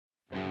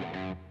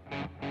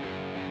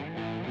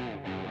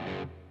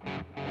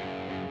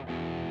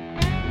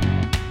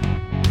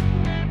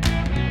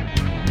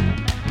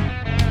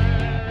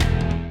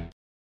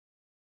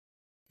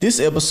This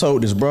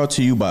episode is brought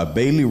to you by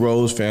Bailey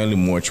Rose Family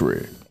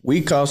Mortuary. We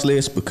cost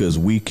less because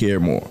we care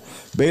more.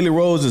 Bailey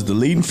Rose is the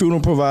leading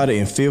funeral provider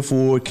in Fifth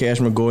Ward,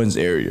 Cashman Gordons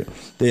area.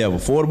 They have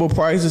affordable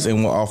prices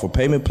and will offer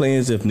payment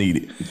plans if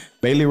needed.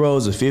 Bailey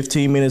Rose is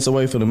 15 minutes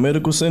away from the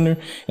medical center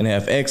and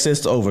have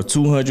access to over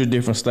 200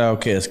 different style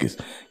caskets.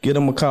 Give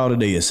them a call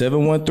today at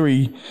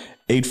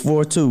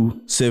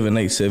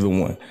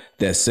 713-842-7871.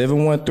 That's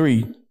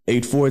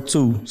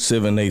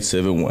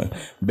 713-842-7871.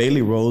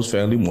 Bailey Rose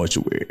Family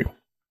Mortuary.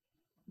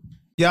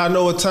 Y'all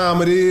know what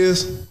time it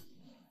is.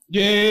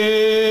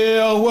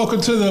 Yeah,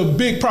 welcome to the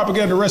Big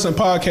Propaganda Wrestling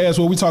Podcast,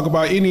 where we talk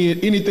about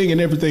anything and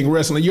everything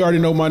wrestling. You already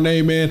know my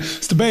name, man.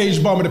 It's the Beige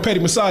Bomber, the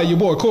Petty Messiah, your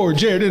boy Corey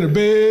Jarrett in the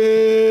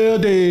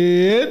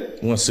building.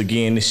 Once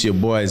again, it's your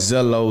boy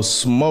Zello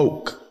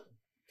Smoke.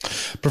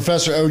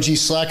 Professor OG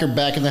Slacker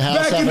back in the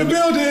house. Back in the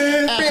building.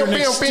 After an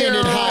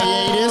extended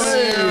hiatus.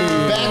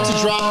 Back to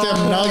drop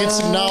them nuggets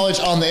of knowledge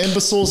on the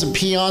imbeciles and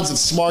peons and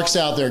smarks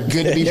out there.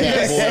 Good to be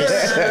back,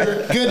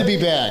 boys. Good to be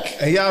back.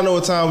 And y'all know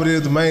what time it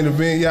is, the main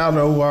event. Y'all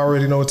know, who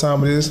already know what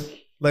time it is.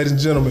 Ladies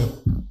and gentlemen,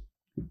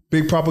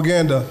 Big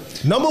Propaganda,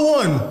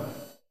 #1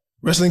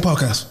 wrestling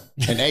podcast.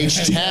 In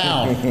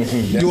H-Town.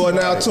 You are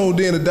now tuned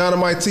in to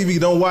Dynamite TV.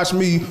 Don't watch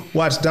me,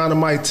 watch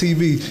Dynamite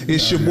TV.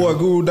 It's your boy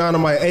Guru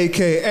Dynamite,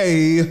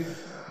 a.k.a.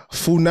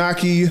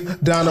 Funaki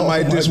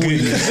Dynamite this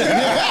week.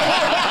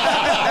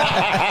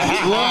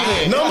 Love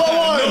it. #1.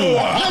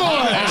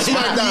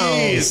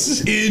 SmackDown.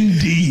 Yes,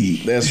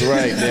 indeed. That's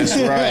right. That's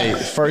right.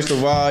 First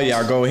of all,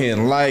 y'all go ahead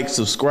and like,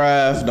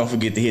 subscribe. Don't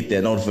forget to hit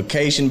that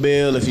notification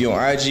bell. If you're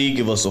on IG,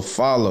 give us a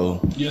follow.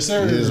 Yes,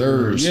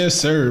 sir. Yes,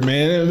 sir,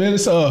 man. Man,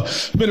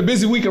 it's been a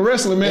busy week of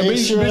wrestling, man.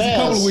 Busy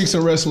couple of weeks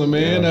of wrestling,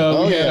 man.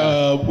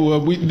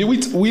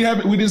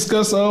 We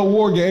discussed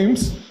War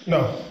Games.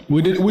 No.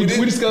 We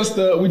discussed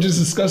we just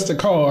discussed the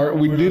card.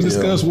 We did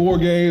discuss War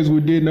Games. We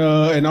did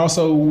and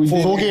also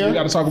Full Gear. We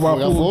got to talk about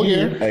Full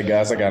Gear. Hey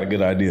guys, I got a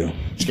good idea.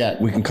 What you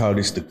got? We can call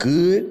this the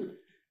good,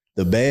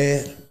 the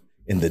bad,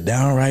 and the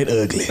downright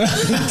ugly.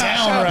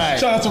 Downright.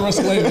 Shout out to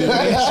Russell Levy,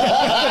 man.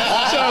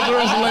 Shout out to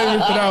Russell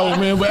Levy for that one,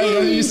 man.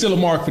 But he's still a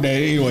mark for that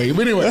anyway.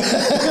 But anyway.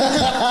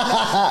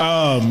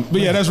 But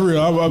yeah, that's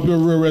real. I'm a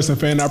real wrestling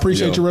fan. I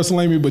appreciate you, Russell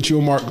Levy, but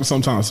you're a mark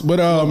sometimes. But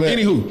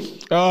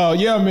anywho,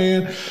 yeah,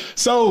 man.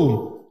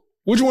 So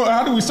which one?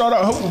 How do we start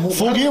out?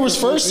 Full Gear was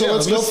first, so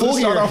let's go Full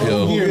Gear. Start off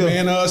Full Gear,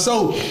 man.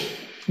 So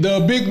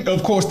the big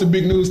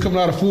news coming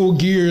out of Full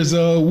Gear is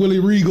Willie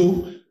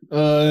Regal.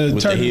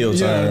 With the heel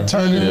turn.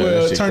 Turning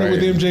with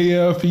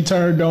MJF. He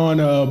turned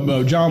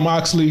on John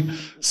Moxley,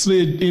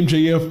 slid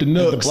MJF the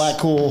nuts. The Black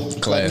Cool.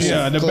 Classic.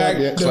 Yeah, the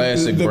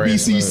Classic the brand,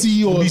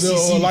 BCC or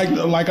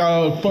like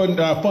our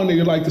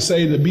funny like to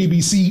say the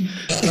BBC.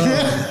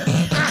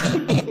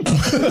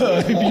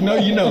 If you know,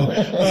 you know.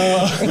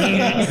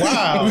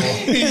 Wow.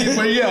 But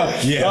but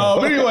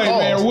anyway,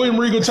 man, William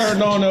Regal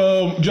turned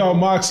on John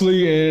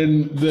Moxley,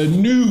 and the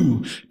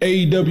new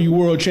AEW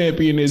World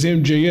Champion is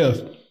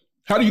MJF.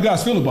 How do you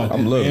guys feel about that?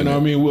 I'm loving it. I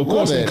mean, well, of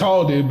course we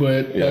called it,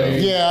 but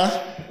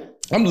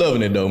I'm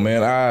loving it though,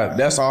 man.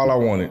 That's all I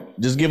wanted.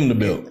 Just give him the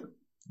belt.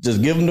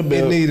 Just give him the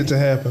belt. It needed to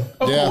happen.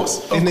 Of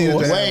course. It needed to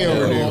Way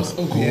happen.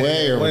 overdue.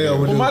 Way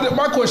overdue. Well,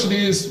 my question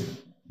is,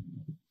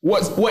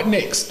 what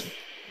next?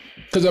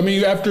 Because I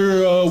mean,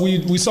 after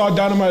we saw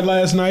Dynamite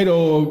last night,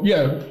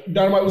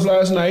 Dynamite was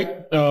last night,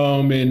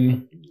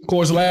 and of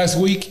course last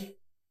week.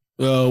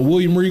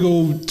 William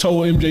Regal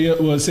told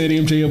MJF, said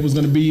MJF was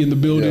going to be in the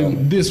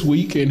building this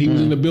week, and he was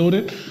in the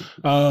building.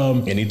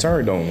 And he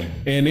turned on him.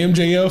 And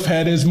MJF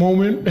had his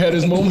moment.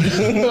 Only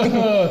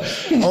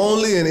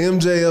in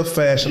MJF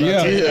fashion.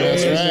 Yeah,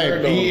 that's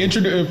right. He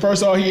introduced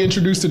first of all, he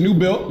introduced a new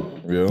belt.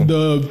 Yeah.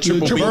 The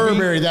triple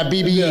Burberry, that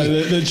BBE. Yeah,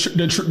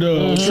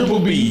 the triple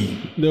B,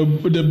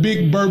 the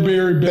big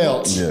Burberry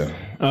belt. Yeah.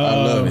 I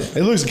love it.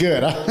 It looks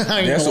good.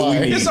 That's what we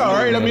need. It's all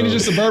right. I mean, it's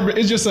just a Burberry.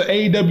 It's just an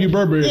AEW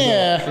Burberry.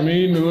 Yeah. Belt. I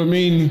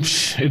mean,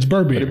 it's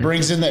Burberry. It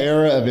brings in the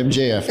era of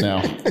MJF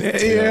now.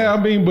 Yeah, I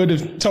mean, but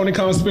if Tony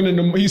Khan's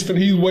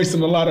he's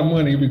wasting a lot of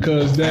money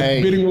because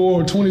that bidding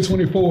war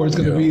 2024 is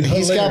going to be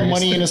hilarious. He's got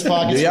money in his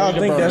pocket. Do y'all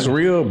think that's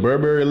real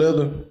Burberry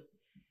leather?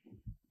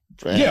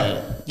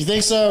 Yeah. You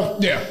think so?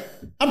 Yeah.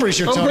 I'm pretty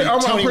sure Tony went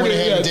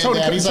ahead and did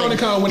that. Tony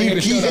Khan went ahead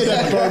and he hit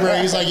that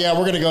Burberry. He's like, yeah,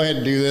 we're going to go ahead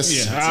and do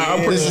this. Yeah,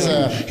 I'm pretty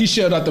sure he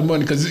shelled out the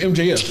money because it's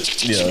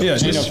MJF. Yeah.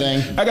 Ain't no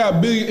thing. I got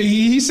billion.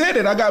 He said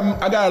it. I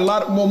got a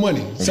lot more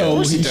money. So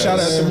he shot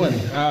out the money.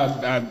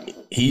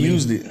 He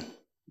used it.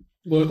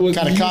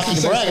 Kind of cocky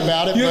to brag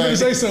about it. You were going to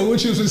say so.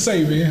 What you was going to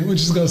say, man? What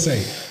you was going to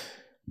say?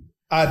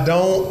 I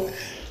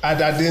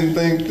didn't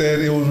think that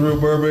it was real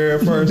Burberry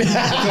at first. Because,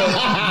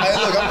 hey,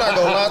 look, I'm not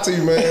going to lie to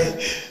you, man.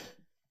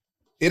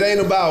 It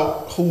ain't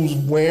about who's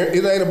wearing.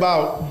 It ain't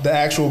about the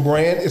actual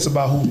brand. It's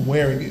about who's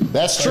wearing it.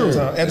 That's true.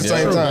 At the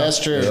same time, that's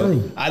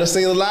true. I done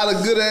seen a lot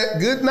of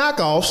good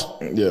knockoffs.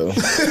 Yeah.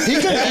 He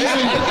could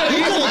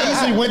have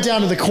easily went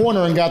down to the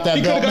corner and got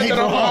that belt. He could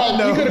have got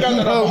that on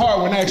the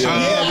hard one, actually.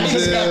 I'm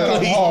just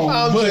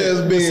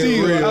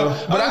being real.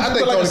 But I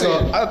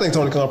think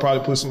Tony Khan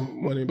probably put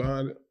some money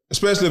behind it.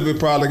 Especially if it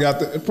probably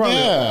got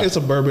it's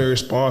a Burberry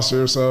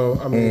sponsor. So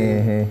I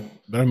mean,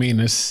 But I mean,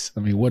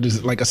 what is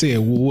it? Like I said,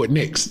 what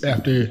next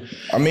after?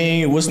 I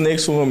mean, what's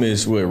next for him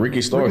is what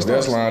Ricky Starks.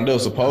 That's lined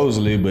up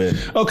supposedly, but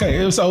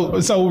Okay, so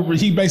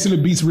he basically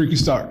beats Ricky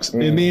Starks,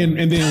 and then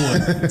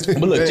what?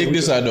 but look, check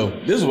this out though.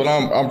 This is what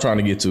I'm trying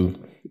to get to.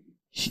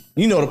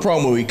 You know the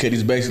promo he cut.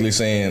 He's basically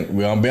saying,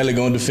 "Well, I'm barely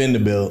going to defend the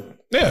belt.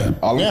 Yeah.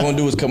 All I'm going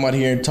to do is come out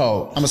here and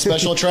talk. I'm a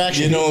special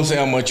attraction. You know what I'm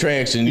saying? I'm an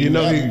attraction. you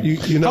know,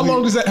 How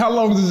long does the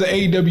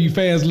AEW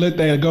fans let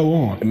that go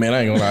on? Man, I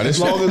ain't gonna lie. This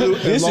is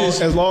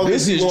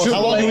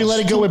How long do we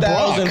let it go with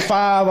Brock?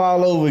 2005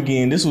 all over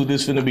again. This was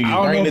this finna be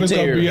I reign of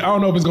terror. don't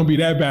know if it's gonna be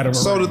that bad of a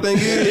So run. the thing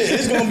is,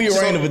 It's gonna be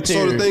a reign of a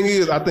terror. So the thing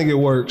is, I think it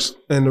works,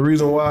 and the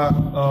reason why,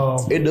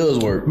 It does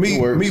work.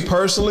 It works. me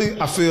personally,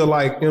 I feel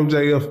like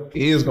MJF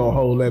is gonna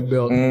hold that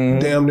belt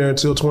damn near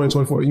until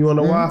 2024. You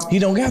wanna know why? He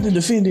don't got to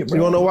defend it, bro.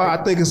 You wanna know why?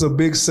 I think it's a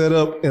big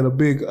setup and a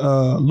big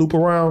loop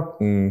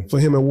around for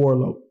him and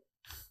Warlow.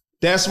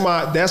 That's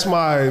my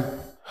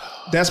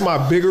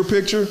bigger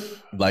picture.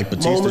 Like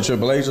Batista, Moment.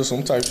 Triple H or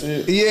some type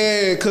shit.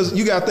 Yeah, because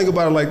you gotta think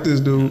about it like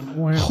this, dude.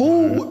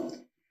 Who?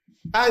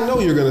 I know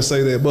you're gonna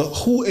say that, but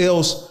who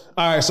else?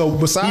 All right, so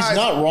besides He's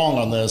not wrong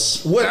on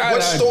this. what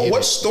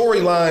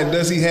storyline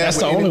does he have? That's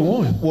the with only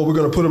one. Well, we're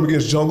gonna put him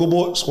against Jungle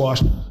Boy,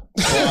 squash.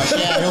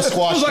 Yeah, he'll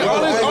squash It's like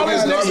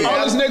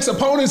all his next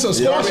opponents are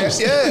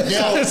squashes.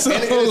 Yeah. So,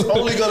 and it's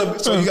only gonna.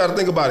 So you got to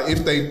think about it.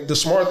 If the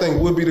smart thing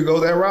would be to go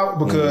that route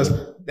because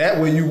that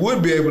way you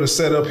would be able to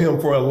set up him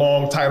for a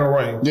long title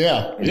reign.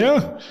 Yeah.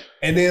 Yeah.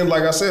 And then,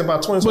 like I said, by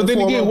 2024. But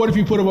then again, what if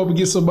you put him up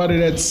against somebody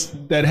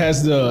that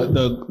has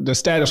the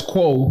status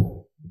quo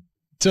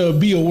to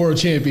be a world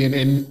champion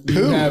and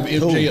you have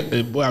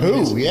MJ? Well, I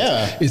mean, Who?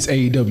 Yeah. It's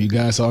AEW,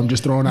 guys. So I'm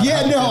just throwing out.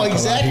 Yeah, no, hypotheticals out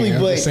exactly, here.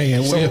 I'm but- just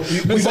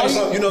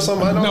saying. you know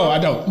something I don't No, know? I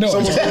don't. No.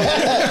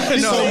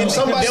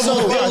 Somebody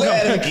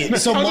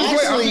So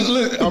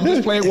Moxley, I'm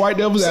just playing white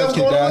devil's Seth's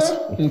advocate, going guys.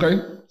 on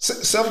Okay.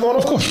 Seth going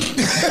on? Of course.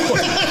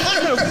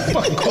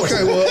 Fucking course.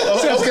 Okay,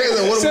 well, okay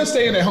then. What are Seth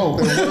staying at home.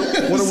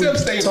 we Seth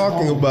staying at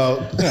talking home. about?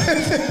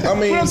 I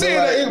mean, But I'm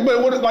saying,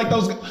 but what like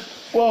those?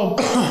 Well,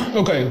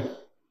 okay.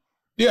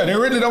 Yeah, they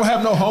really don't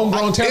have no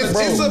homegrown talent.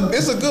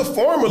 It's a good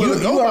formula.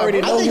 to go you by. already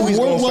I know think who he's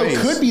gonna Wardlow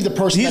face. could be the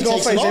person He's that gonna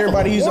takes face it off.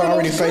 everybody he's Wardlow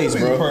already could faced,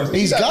 be the bro. person.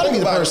 He's You gotta got to be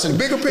think the about it. person.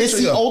 Bigger picture, It's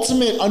the yeah.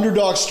 ultimate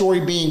underdog story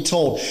being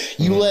told.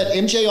 You let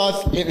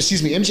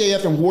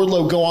MJF and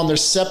Wardlow go on their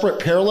separate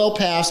parallel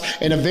paths,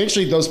 and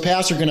eventually those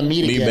paths are going to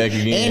meet again. back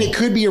again. And it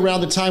could be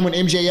around the time when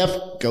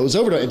MJF goes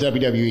over to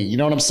WWE. You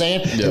know what I'm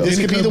saying? Yeah. This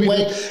Then could it be the could be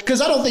way. the-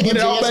 Because I don't think But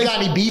it all MJF's based-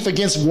 got any beef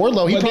against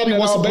Wardlow. He But probably then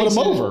wants to all put him bases-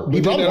 over. but He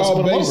then probably it wants to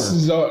all put him over.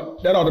 bases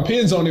that all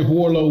depends on if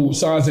Warlow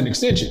signs an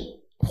extension.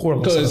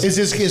 Because Is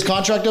his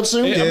contract up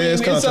soon? I mean,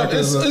 his contract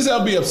is up. it's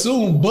gonna be up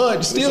soon,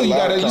 but still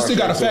you still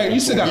gotta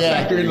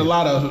factor in a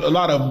lot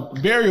of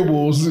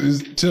variables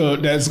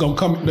that's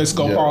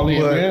gonna fall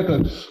in, but- man.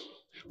 'Cause,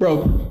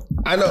 bro,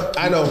 I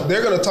know.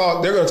 They're gonna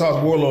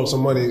talk Warlow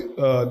some money.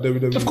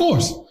 WWE. of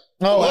course.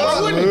 Oh, Why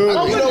wouldn't he?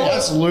 absolutely. You know what?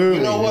 Absolutely.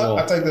 You know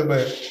what? I take that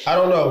back. I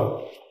don't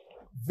know.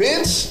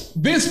 Vince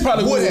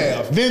Probably would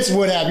have. Vince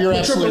would have. You're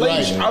absolutely Triple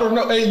H, right. I don't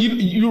know. Hey,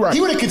 you're right.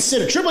 He would have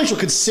considered. Triple H will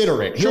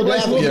consider it. He Triple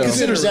H will considers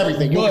consider it.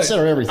 everything. He'll But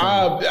consider everything.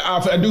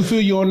 I do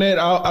feel you on that.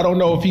 I don't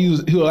know if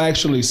he'll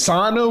actually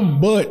sign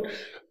them, but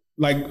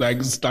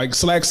like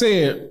Slack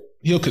said,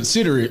 he'll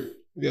consider it.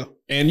 Yeah.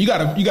 And you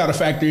gotta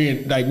factor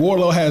in like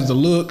Warlow has the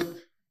look.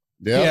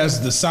 Yep. He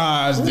has the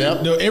size. Yep.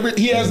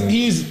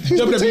 He's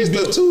WWE's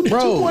Batista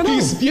Bro,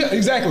 Yeah,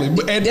 exactly.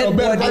 And That boy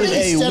better did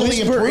think he's a steadily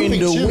whisper in improving,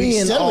 the too. He's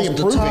wind steadily off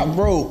the improving. top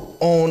rope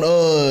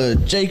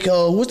on Jake.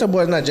 What's that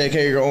boy? Not Jake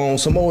Hager. On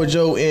Samoa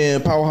Joe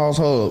and Powerhouse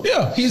Hub.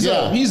 yeah, he's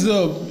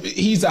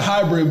a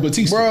hybrid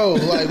Batista. Bro,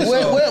 like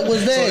what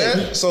was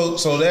that?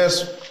 So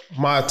that's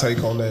my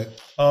take on that.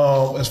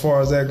 As far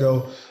as that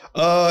go,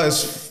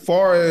 as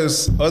far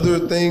as other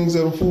things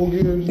that are full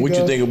gear, What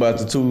you think about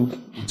the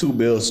two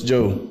belts,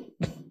 Joe?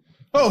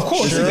 Oh, of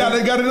course. You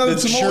got another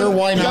Samoan. Sure,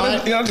 why you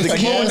got not? a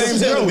Samoan named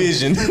Joe.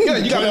 television. Yeah,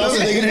 you got What else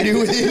are they another. going to do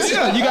with this?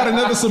 Yeah, you got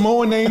another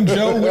Samoan named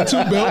Joe with 2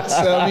 belts.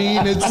 I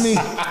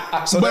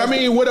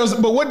mean, what else?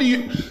 But what do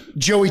you?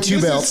 Joey Two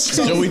This is- Belts.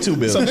 so- Joey Two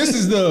Belts. So this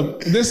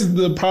is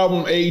the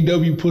problem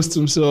AEW puts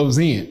themselves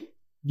in.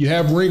 You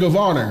have Ring of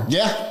Honor.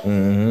 Yeah,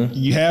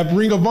 You have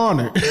Ring of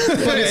Honor. but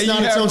it's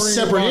not its own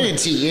separate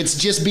entity. It's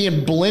just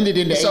being blended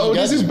into So AEW.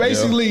 this is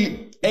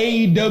basically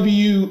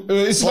AEW.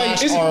 It's like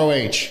slash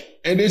ROH.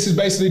 and this is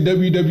basically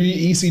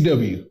WWE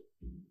ECW.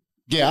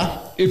 Yeah.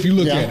 If you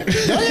look Yeah. at it,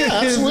 Oh, yeah,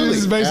 absolutely. this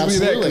is basically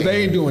that Absolutely. because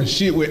they ain't doing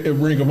shit with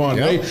Ring of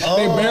Honor. Yep.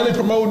 They barely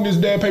promoting this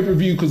damn pay per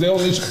view because they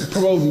only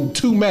promoting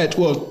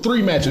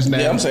 3 matches now.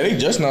 Yeah, I'm saying they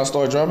just now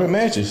start dropping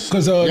matches.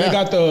 Because Yeah. they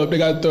got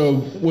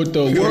the with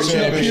the World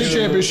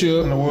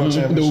Championship, And the World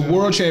Championship. the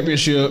World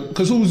Championship.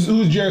 Because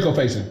who's Jericho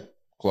facing?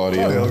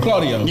 Claudio.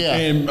 Claudio. Yeah.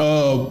 And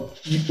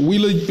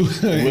Wheeler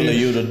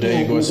Yuta,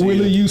 Dave Garcia.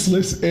 Wheeler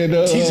Useless and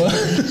Wow.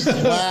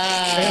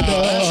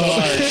 That's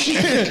harsh.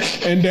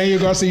 and Daniel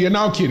Garcia.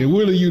 No, I'm kidding.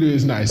 Wheeler Yuta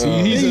is nice.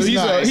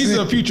 He's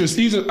a future.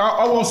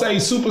 I won't say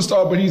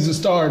superstar, but he's a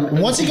star.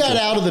 Once he got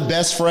out of the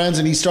best friends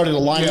and he started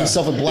aligning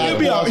himself with black, he'll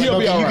be all you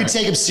right. can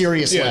take him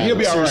seriously. Yeah, he'll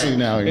be all right.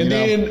 Now, and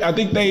then I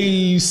think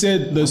they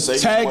said the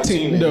tag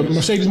team, the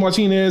Mercedes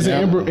Martinez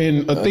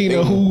and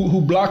Athena,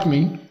 who blocked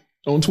me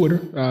on Twitter.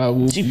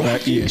 What'd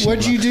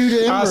you do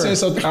to Ember? I said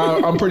something.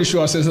 I'm pretty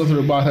sure I said something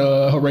about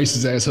her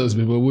racist ass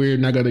husband, but we're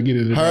not gonna get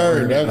into that.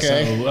 Heard. Right now.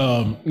 Okay.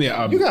 So,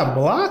 You got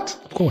blocked?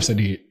 Of course I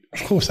did.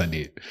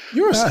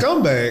 You're a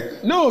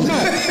scumbag. No, I'm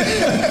not.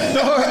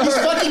 He's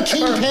fucking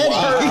King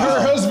Petty.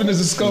 Her husband is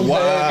a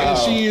scumbag, and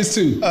she is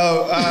too.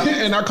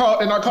 And I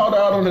called her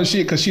out on her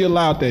shit because she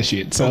allowed that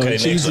shit. So Okay,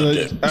 she's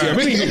next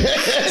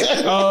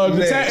and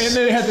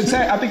then they had the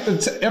tag. I think the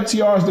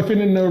FTR is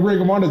defending the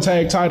Ring of Honor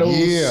tag titles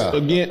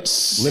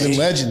against Living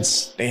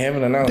Legends. They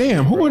haven't announced.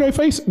 Damn, who are they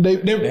facing? They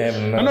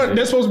haven't I know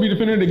they're supposed to be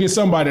defending it against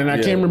somebody, and I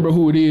can't remember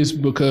who it is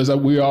because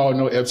we all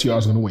know FTR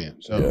is going to win.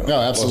 So, No,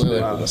 absolutely.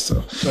 but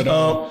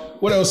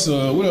what else?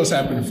 What else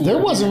happened in Full There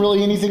Gear? wasn't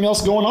really anything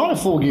else going on in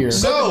Full Gear.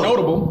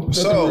 notable.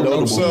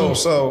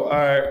 So, all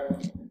right,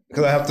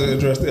 because I have to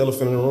address the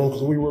elephant in the room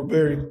because we were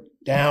very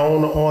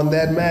down on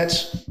that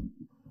match.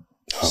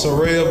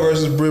 Soraya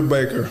versus Britt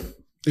Baker.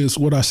 It's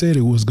what I said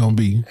it was gonna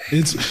be.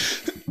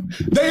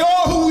 They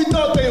are who we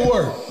thought they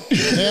were.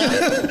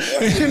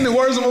 In the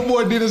words of my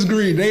boy Dennis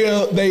Green,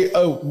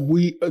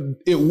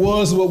 it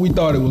was what we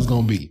thought it was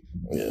gonna be.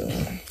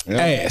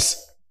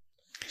 Ass.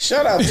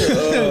 Shout out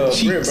to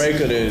Britt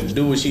Baker to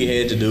do what she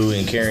had to do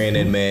in carrying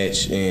that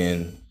match,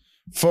 and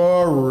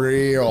For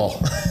real.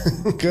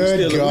 Good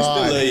we still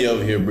God. love you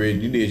over here,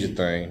 Britt. You did your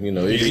thing. You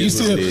know, it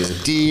is what it is.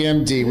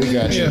 DMD, we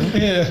got you.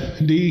 Yeah,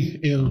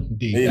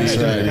 DMD. That's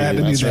right. I had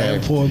to do That's that right.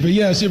 before, but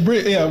yeah,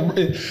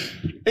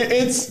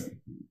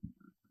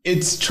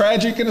 it's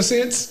tragic in a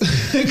sense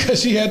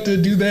because she had to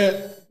do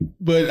that.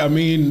 But I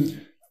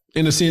mean,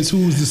 in a sense,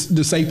 who's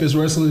the safest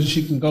wrestler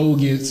she can go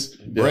against?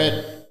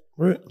 Britt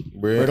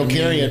will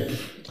carry it.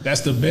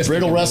 That's the best.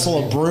 Britt will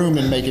wrestle a broom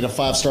and make it a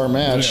 5-star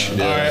match.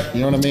 Yeah. All right.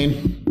 You know what I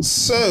mean?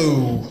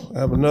 So, I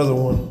have another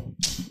one.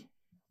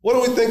 What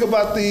do we think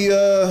about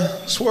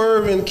the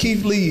Swerve and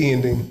Keith Lee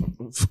ending?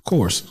 Of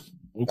course,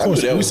 I knew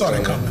that we was saw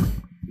that coming. coming.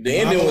 The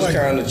ending was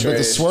kind of trash. But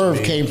the swerve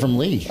to me. came from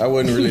Lee. I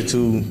wasn't really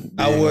too.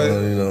 I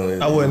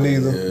wouldn't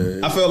either.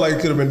 Yeah. I felt like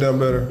it could have been done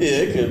better. Yeah,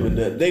 it could have been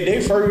done. They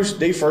first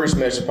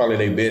match was probably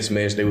their best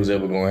match they was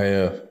ever gonna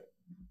have.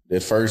 Their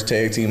first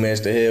tag team match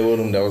they had with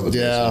them, that was the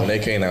best one. They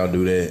can't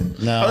outdo that.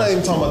 I'm not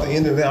even talking about the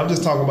ending of that. I'm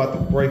just talking about the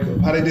breakup.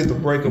 How they did the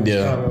breakup.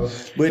 Yeah. Was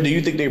kind of, But do you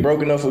think they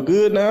broken up for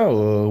good now,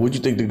 or would you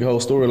think the whole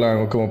storyline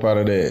will come up out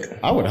of that?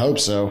 I would hope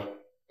so.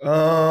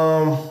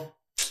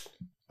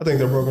 I think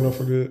they're broken up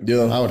for good.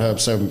 Yeah. I would hope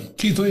so.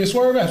 Keith Lee and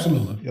Swerve,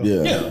 absolutely.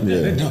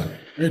 Yeah.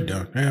 They're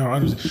done.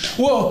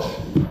 Well,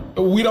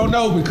 we don't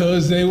know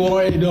because they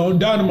were on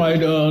Dynamite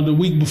the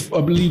week before,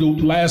 I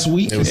believe last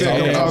week. It was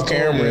off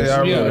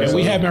camera. And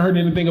we haven't heard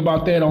anything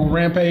about that on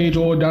Rampage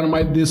or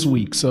Dynamite this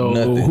week. So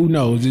Nothing. who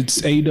knows?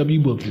 It's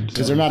AEW booking.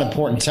 Because they're not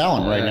important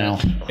talent right now.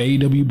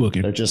 AEW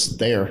booking. They're just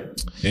there.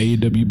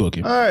 AEW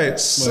booking. All right,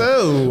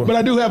 so. But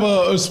I do have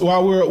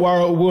while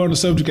we're on the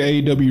subject of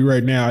AEW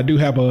right now, I do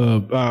have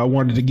I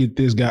wanted to get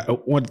this guy. I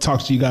want to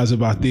talk to you guys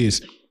about this.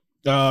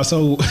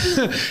 So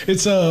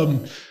it's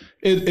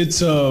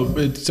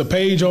a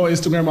page on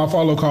Instagram I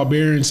follow called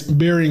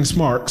Bearing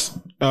Smarks,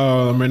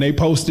 and they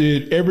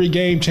posted every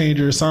game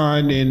changer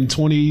signed in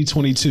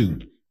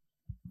 2022.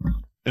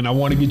 And I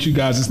want to get you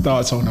guys'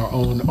 thoughts on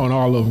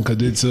all of them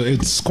because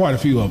it's quite a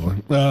few of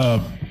them.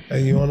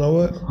 Hey, you wanna know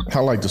what? I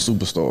like the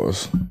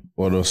superstars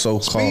or the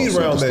so-called Speed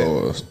round that.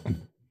 superstars.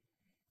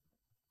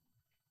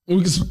 We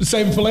can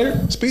save it for later.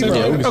 Speed Save it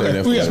round. for later? We can save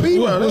that for Okay, later. Speed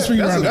round. We'll speed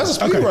round. That's a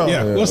speed Okay, round.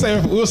 Yeah, we'll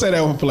save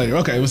that one for later.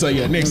 Okay, we'll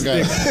say next.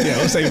 Okay.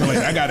 We'll save it for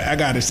later. I got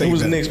it. What Save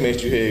was that. the next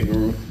match you had,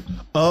 Guru?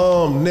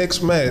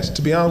 Next match.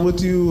 To be honest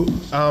with you,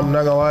 I'm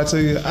not gonna lie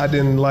to you. I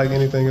didn't like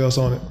anything else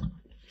on it.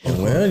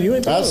 Well, you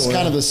ain't. That's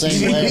kind of the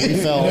same way we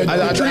felt.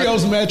 The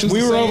trios match was we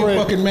the were same over at-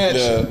 fucking match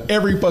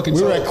every fucking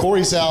We were time. at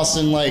Corey's house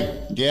and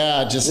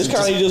just It's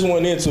kind of you just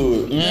went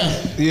into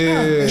it.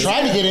 Yeah.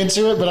 tried to get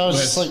into it, but I was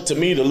just like, To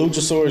me, the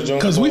Luchasaurus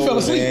jumped 'Cause we fell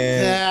asleep.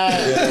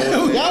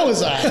 that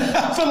was I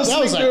fell that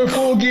asleep was during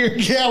Full Gear.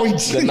 yeah, we The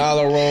did.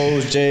 Nala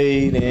Rose,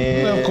 Jade,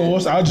 and Of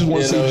course, I just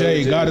want to You know, see Jay.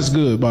 just- God is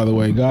good, by the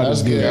way. God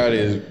is good. God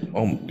is.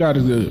 God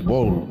is good.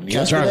 Whoa!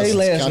 Yesterday,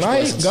 last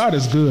night, God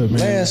is good, man.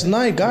 last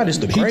night, God is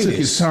the He took his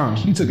greatest. time.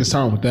 He took his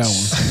time with that one.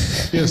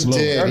 Yes, Lord.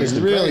 Did. He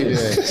really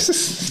did.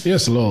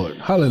 Yes, Lord.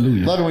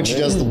 Hallelujah. Love it when she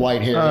does the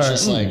white hair. It's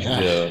just like,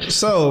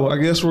 So I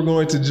guess we're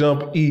going to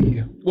jump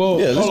E. Well,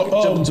 Yeah, let's hold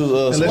on, jump into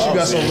Unless you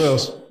got something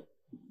else.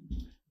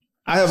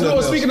 I have nothing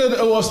else.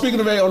 Speaking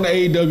of that on the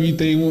AEW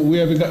thing, we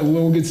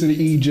won't get to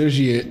the E just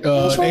yet.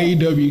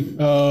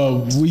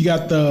 AEW, we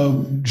got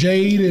the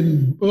Jade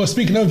and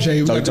speaking of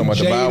Jade, we got Talking about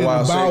the Jade Bow and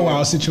Wow the Bow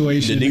Wow segment.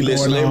 situation. The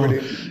D-list going on.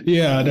 celebrity.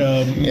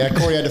 Yeah, yeah,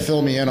 Corey had to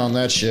fill me in on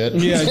that shit.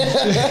 yeah.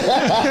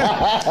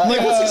 I'm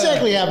like, what's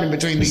exactly happening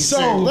between these two?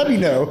 Let me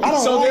know. I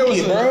don't So there like was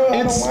it, a- bro. I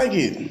it's- don't like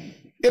it.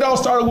 It all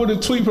started with a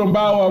tweet from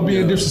Bow Wow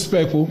being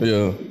disrespectful.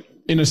 Yeah.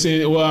 In a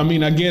sense, well, I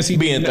mean, I guess he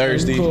Being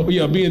thirsty.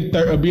 Yeah, being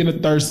a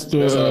thirst.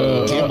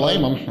 Can't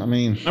blame him. I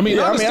mean, I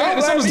understand.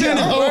 It's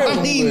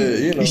understandable.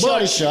 he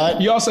shot his shot.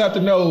 You also have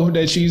to know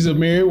that she's a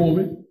married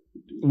woman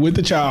with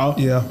a child.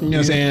 Yeah. You know what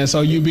I'm saying?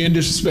 So you being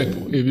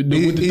disrespectful. With the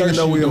Even thirst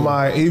though you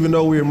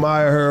do. we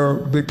admire her,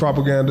 big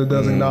propaganda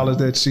does acknowledge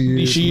that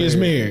she is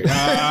married.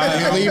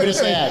 I leave it at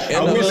that. And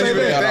I will say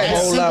got that. a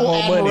whole lot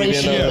more money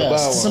than Bow Wow.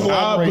 Simple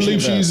I admiration believe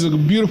of that. she's a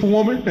beautiful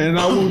woman, and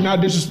I will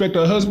not disrespect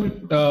her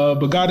husband.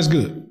 But God is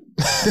good.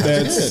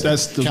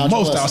 That's the Count your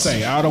most I'll blessings.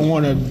 say. I don't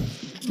want to.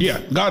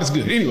 Yeah, God is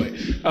good. Anyway,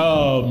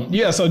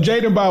 so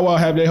Jade and Bow Wow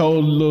have their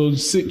whole little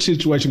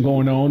situation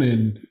going on,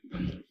 and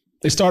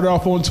they started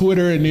off on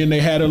Twitter, and then they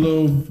had a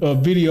little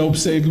video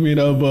segment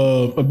of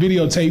a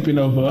videotaping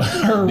of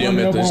her Them running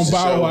at up the on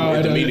Bow show, Wow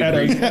at the meet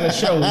and greet. at a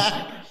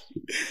show.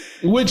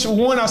 Which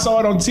one I saw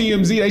it on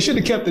TMZ. They should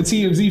have kept the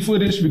TMZ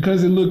footage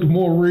because it looked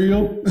more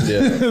real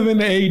than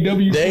the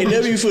AEW. The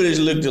footage. AEW footage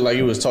looked like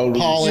it was totally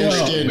Polished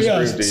scripted. and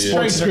Scripted,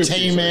 sports Straight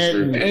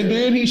entertainment. And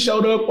then he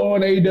showed up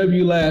on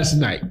AEW last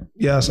night,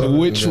 Yeah, so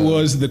which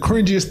was the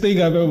cringiest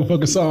thing I've ever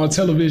fucking saw on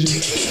television.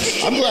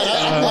 I'm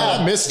glad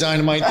I missed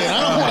Dynamite then.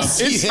 I don't want to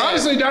see that.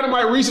 Honestly,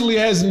 Dynamite recently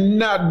has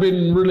not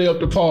been really up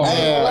to par.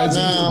 Yeah, As-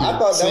 no. I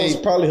thought that was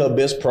probably her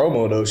best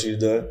promo though she's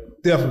done.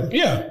 definitely.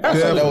 Yeah, I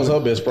thought that was her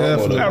best promo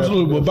Definitely. though.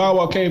 absolutely. But Bow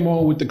Wow came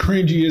on with the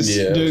cringiest,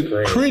 Yeah, it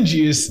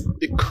was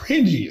the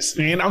cringiest.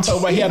 Man, I'm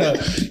talking about he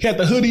had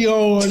the hoodie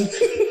on,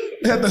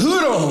 had the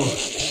hood on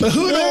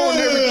and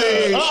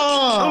everything.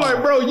 I'm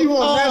like, bro, you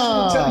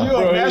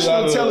on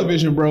national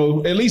television,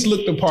 bro. At least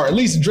look the part. At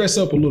least dress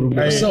up a little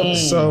bit.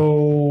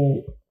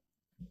 So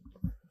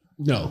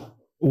No.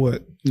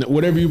 what? No,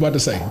 whatever you about to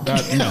say. No.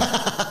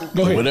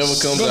 Go ahead. Whatever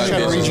comes Go out,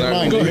 ahead. this is your not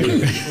mind. gonna Go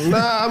be ahead.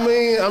 Nah, I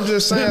mean, I'm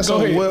just saying. Go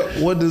So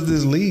ahead. what does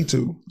this lead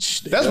to?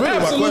 That's really my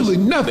Absolutely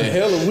question. nothing. The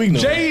hell are we doing?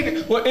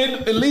 Jade, well,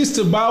 at least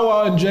to Bow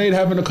Wow and Jade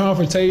having a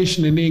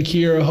confrontation, and then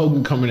Kiera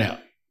Hogan coming out.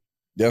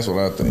 That's what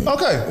I think.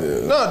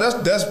 Okay, no,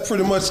 that's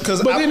pretty much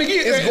because. But then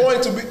again, it's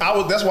going to be.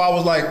 That's why I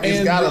was like, it's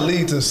And got to the-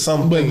 lead to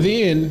something. But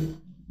then,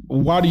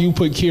 why do you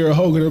put Kiera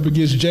Hogan up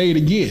against Jade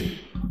again?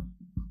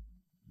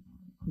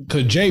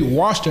 Because Jade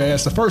washed her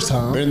ass the first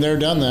time. Been there,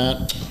 done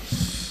that.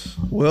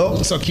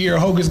 well, So Kiera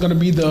Hogan's going to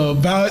be the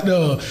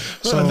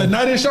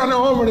knight in shining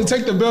armor to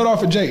take the belt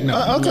off of Jade.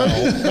 No.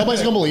 okay.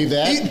 Nobody's gonna believe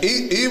that.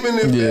 Even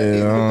if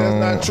that's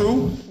not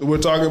true, we're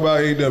talking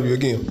about AEW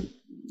again.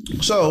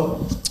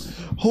 So,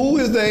 who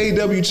is the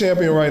AEW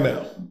champion right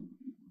now?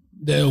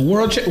 The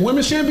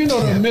women's champion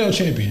or the male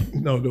champion?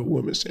 No, the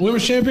women's champion.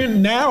 Women's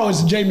champion now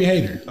is Jamie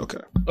Hayter. Okay.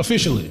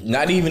 Officially.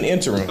 Not even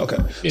interim. Okay.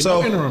 It's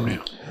So no interim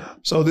now.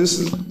 So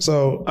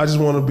I just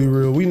want to be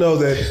real. We know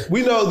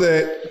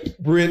that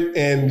Britt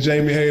and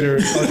Jamie Hayter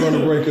are going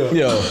to break up.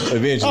 Yo,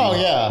 eventually. Oh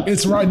yeah.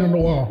 It's writing on the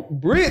wall.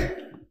 Britt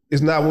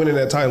is not winning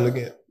that title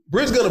again.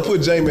 Britt's going to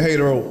put Jamie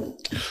Hayter over.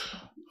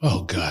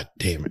 Oh God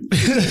damn it! I'm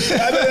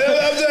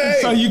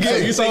saying, So you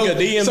get you think a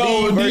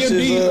DMD versus,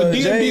 DMD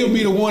Jade? will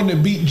be the one to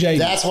beat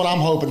Jade. That's what I'm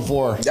hoping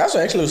for. That's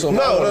actually something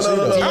I No, want to no,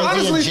 see. no, though. no.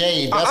 honestly,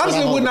 Jade, I that's what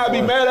honestly I'm would not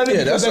hoping be for. mad at it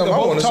Yeah, because that's they can something I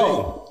both want to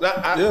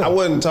talk. see. I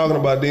wasn't talking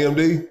about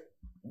DMD.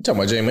 You talking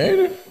about Jamie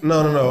Hayter?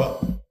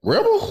 No.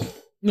 Rebel?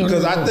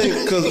 Because I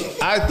think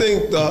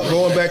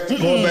going back,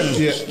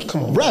 yeah,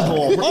 come on.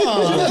 Rebel.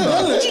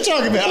 What you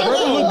talking about?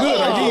 Rebel look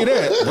good. I give you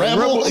that.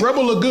 Rebel?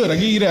 Rebel look good. I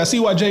give you that. I see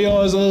why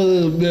JR's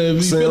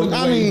feeling.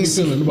 I I mean,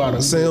 feeling about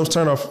it. Sam's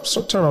turn off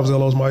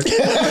Zillow's mic.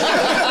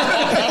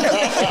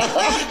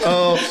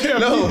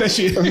 No, that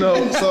shit.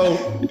 No,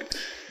 so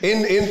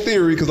in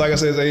theory, because like I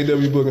said, it's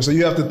AEW booking, so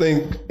you have to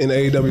think in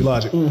AEW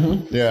logic.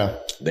 Yeah.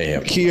 They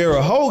have.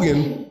 Kiera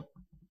Hogan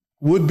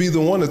would be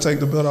the one to take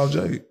the belt off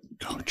Jade.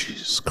 Oh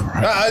Jesus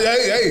Christ!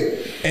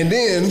 Hey, and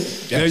then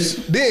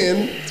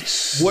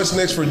what's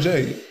next for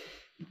Jade?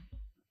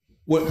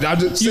 What I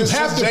just You since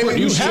have to. Jamie-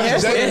 You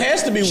have to. It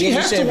has to be She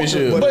women's has to-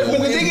 championship. But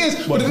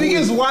the thing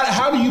is, why?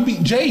 How do you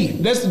beat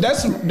Jade?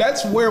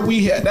 That's where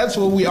we. That's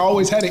what we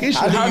always had an issue.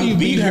 How do you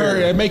beat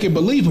her and make it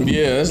believable?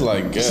 Yeah, it's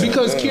like God,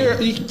 Because damn.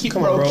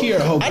 Kiera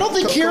Hogan. I don't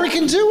think Kira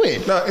can do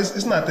it. No,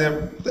 it's not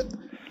that.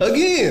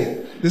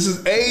 Again, this is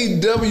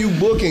AEW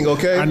booking,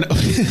 okay? I know.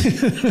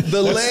 The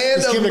land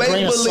Let's of give it a grain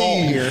make of salt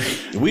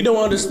believe. here. We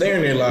don't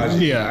understand their logic.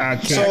 Yeah, I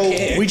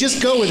can't. So We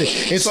just go with it.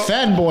 It's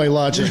fanboy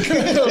logic.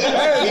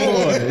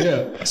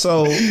 Yeah.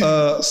 So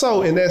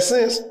in that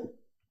sense,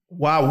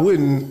 why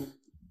wouldn't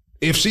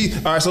if she?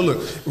 All right, so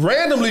look,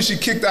 randomly she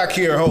kicked out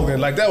Kiera Hogan,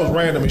 like that was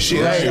random as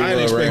shit. I didn't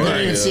expect I that.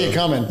 didn't even see it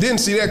coming. Didn't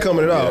see that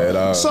coming at all. Yeah, at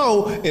all.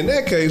 So in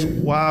that case,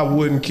 why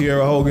wouldn't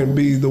Kiera Hogan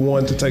be the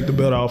one to take the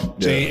belt off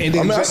Jade? And then,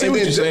 I mean, I see what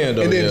you're saying,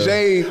 though, And then yeah.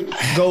 Jade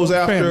goes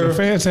after. The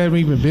fans haven't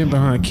even been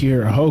behind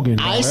Kiera Hogan.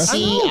 Bro. I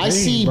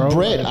see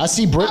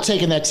Britt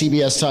taking that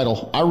TBS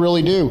title. I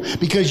really do,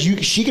 because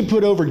she can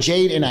put over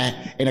Jade in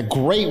a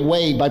great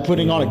way by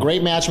putting on a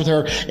great match with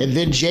her, and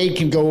then Jade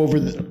can go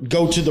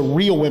to the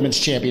real women's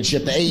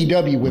championship, the AEW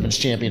AEW Women's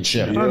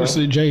Championship.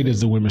 Honestly, Jade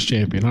is the women's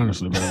champion.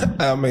 Honestly, man.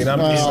 I mean, I'm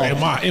just saying.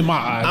 In my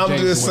eyes, I'm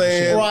Jade's just the women's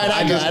saying. Right,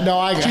 I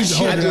got She's you.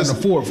 holding down the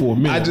fort for a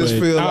minute. I just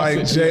feel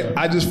like Jade.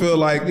 I just feel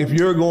like if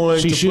you're going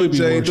She to should put be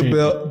Jade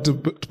world the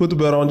belt, to put the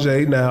belt on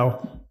Jade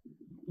now.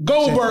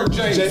 Goldberg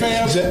Jade,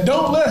 fam.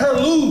 Don't let her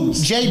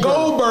lose. Jade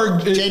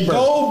Goldberg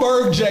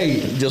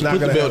Jade. Just Not put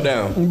the gonna belt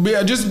down.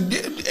 Yeah, just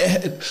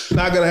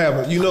Not gonna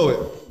happen. You know it.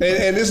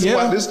 And this is Yeah.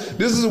 why this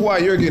is why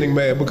you're getting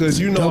mad, because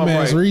you know I'm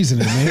dumbass right.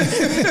 reasoning, man.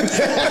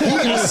 You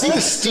can see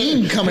the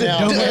steam coming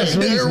out. Dumbass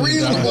They're reasoning,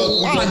 reasonable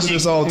We go through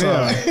this all the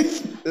time. Yeah.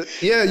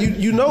 Yeah,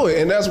 you know it,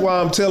 and that's why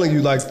I'm telling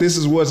you, like, this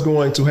is what's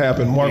going to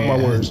happen. Mark my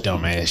words.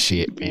 Dumbass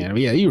shit, man.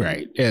 Yeah, you're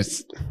right.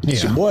 Yes.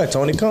 It's your boy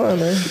Tony Khan,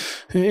 man.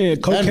 Yeah,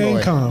 cocaine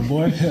boy. con,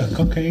 boy. Yeah,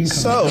 cocaine con.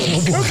 So,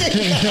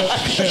 again,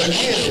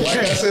 like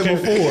I said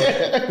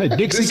before,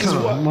 Dixie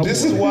con. my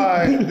this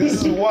boy.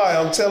 is why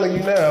I'm telling you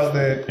now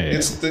that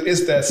it's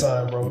that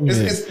sign, bro.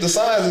 It's the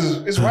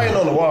sign it's writing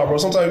on the wall, bro.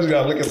 Sometimes you just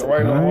gotta look at the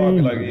writing on the wall and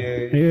be like,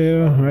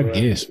 Yeah, I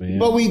guess, man.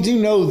 But we do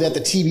know that the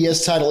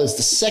TBS title is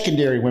the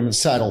secondary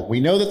women's title. We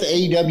know that the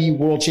AEW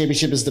World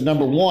Championship is the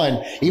number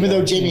one, even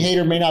though Jamie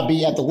Hayter may not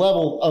be at the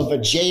level of a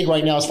Jade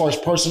right now as far as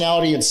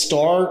personality and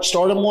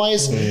stardom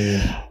wise.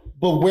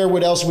 But where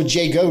else would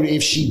Jade go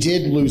if she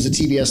did lose the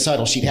TBS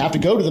title? She'd have to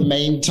go to the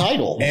main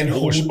title. and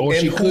Or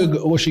she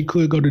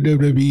could go to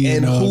WWE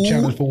and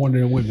challenge for one of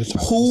the women's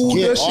titles. who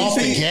Get does she off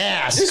the think?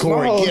 gas,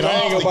 Corey. Get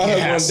off the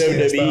gas.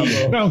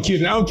 No, I'm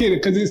kidding,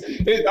 because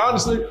it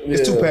honestly,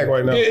 It's Tupac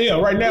right now. yeah,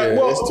 right now.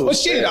 Yeah, it's too But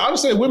shit,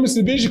 honestly, women's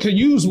division could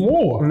use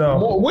more. No.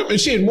 more women.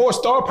 Shit, more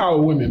star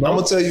power women. Bro. I'm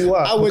gonna tell you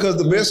why. Because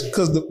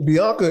the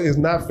Bianca is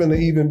not finna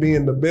even be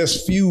in the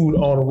best feud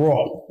on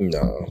Raw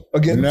No.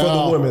 again for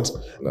No. the women's.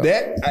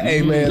 That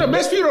hey man, The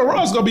best feud on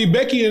Raw is gonna be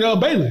Becky and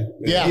Bayley.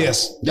 Yeah.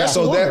 yes. That's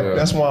So the one.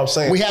 that's why I'm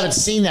saying We haven't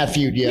seen that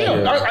feud yet.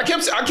 Yeah, I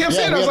kept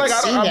saying, I was we like,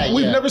 haven't seen that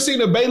we've yet. never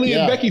seen a Bayley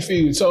and Yeah. Becky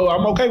feud, so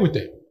I'm okay with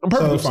that. I'm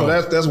perfectly So fine.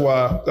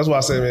 that's why I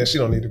say, man, she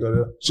don't need to go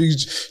there. She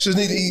just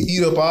need to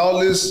eat up all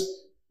this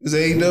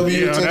AEW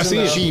Yeah, attention that's it.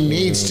 now. She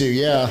needs to,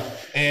 yeah.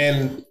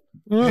 And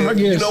I guess.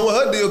 you know when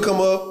her deal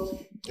come up,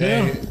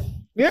 hey,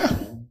 Yeah.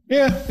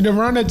 Then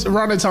around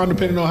that time,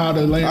 depending on how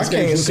the I landscape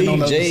can't is looking see on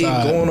the other Jade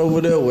side. going over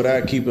there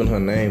without keeping her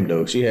name,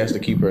 though. She has to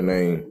keep her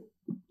name.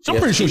 I'm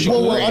pretty sure she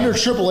Well, would. under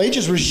Triple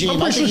H's regime, I'm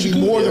I pretty think sure he'd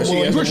she be more could. than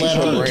Yeah, willing she to has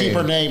let to her keep her keep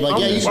her name. Like, I'm,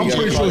 yeah, you I'm can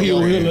pretty keep sure her he'll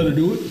name. let her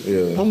do it.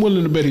 Yeah. I'm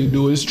willing to bet he'll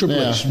do it. It's Triple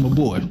Yeah. H. It's my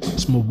boy.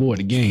 It's my boy.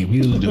 The game.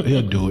 He'll do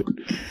it.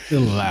 He'll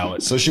allow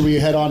it. So should we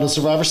head on to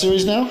Survivor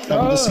Series now?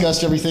 Have we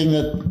discussed everything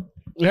that...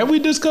 Have we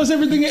discussed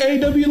everything in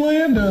AEW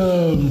land?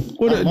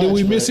 Did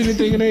we miss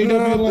anything in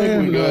AEW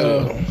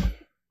land?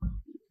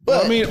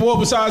 I mean, well,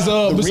 besides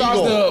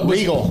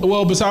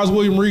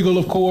William Regal,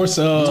 of course,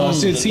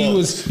 since he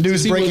was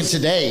News since he breaking was-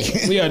 today.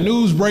 Yeah,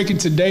 news breaking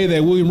today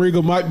that William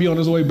Regal might be on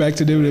his way back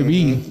to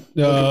WWE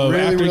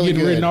after really getting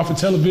good. written off of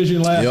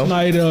television last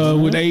night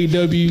with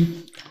AEW.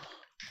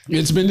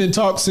 It's been in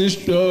talks since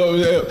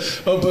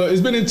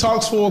it's been in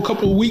talks for a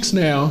couple of weeks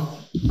now.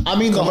 I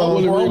mean, the whole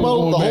Willie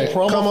Regal going back.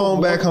 promo. come for on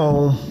War- back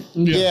home.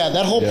 Yeah,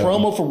 that whole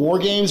promo for War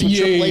Games when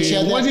Triple H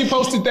had that. Once he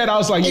posted that, I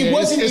was like, It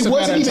wasn't. It's It a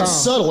wasn't matter of even time.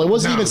 subtle. It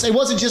wasn't even. It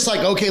wasn't just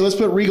like, okay, let's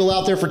put Regal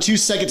out there for 2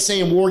 seconds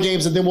saying War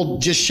Games, and then we'll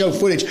just show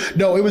footage.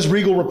 No, it was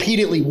Regal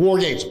repeatedly War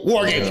Games,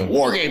 War Games,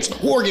 War Games,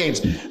 War Games.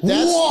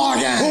 That's War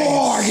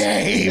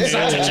Games.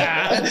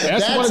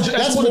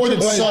 That's more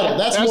than subtle.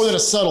 That's more than a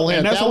subtle hint.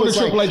 And that's that one was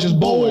of Triple like H's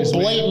bold, boys,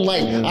 man. blatant.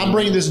 Like, I'm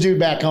bringing this dude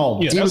back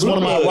home. Yeah, He was that's one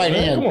of my what- right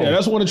hand. Yeah,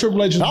 that's one of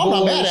Triple H's I'm boys.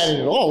 not mad at it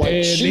at all. Like,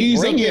 And shoot, he's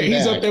bring up there. him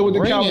He's back. up there with the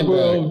Bring him caliber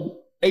back. of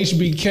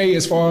HBK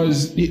as far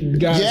as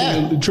guys Yeah,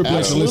 in the Triple H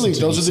absolutely. listen to.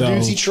 Those are the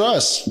dudes he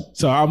trusts.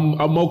 So I'm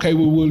okay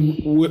with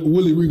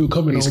Willie Regal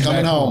coming. He's on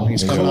coming back home.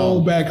 He's coming Come home.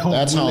 on back home.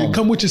 That's Willie. home.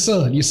 Come with your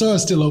son. Your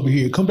son's still over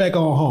here. Come back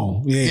on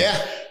home. Yeah.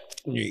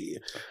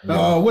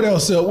 What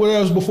else? What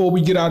else before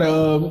we get out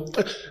of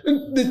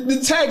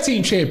the tag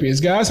team champions,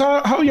 guys? How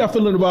are y'all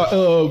feeling about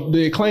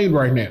the Acclaimed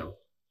right now?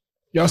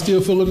 Y'all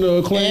still feeling the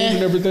Acclaimed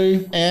and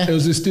everything?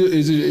 Is it still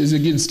is it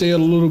getting stale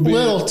a little bit?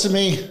 Little to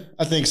me,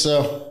 I think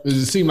so. Does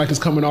it seem like it's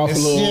coming off a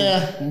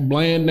little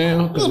bland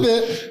now? A little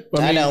bit.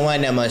 I don't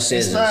want that much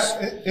scissors.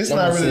 It's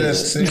not really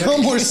that. No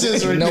more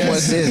scissoring. No more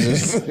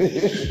scissors.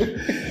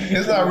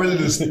 It's not really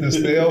the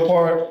stale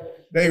part.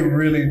 They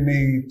really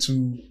need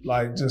to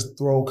like just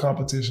throw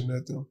competition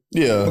at them.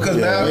 Yeah. Because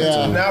now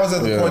it's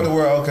at the point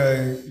where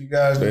okay, you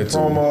guys do That's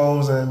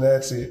promos and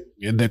that's it.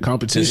 And their The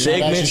competition.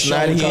 segments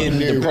not hitting,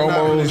 the They're not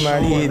promos really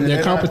not showing- hitting.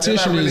 Their competition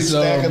they're not really is,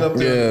 stacking up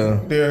yeah.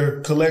 their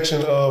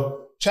collection of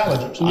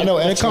challengers. I know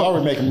FTR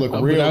would make him look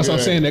real That's good. what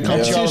I'm saying. Their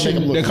competition,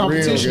 Real good.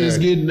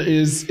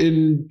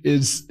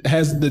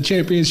 has the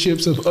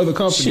championships of other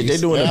companies. Shit, they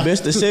doing the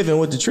best of 7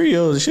 with the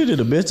trios. They should do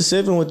the best of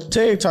 7 with the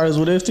tag titles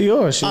with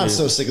FTR. Shit. I'm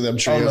so sick of them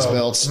trios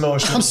belts. No,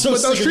 it I'm so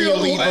But those sick of the trios,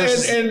 elite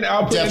versus and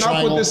I'll put, Death and I'll put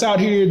Triangle. this out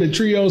here: the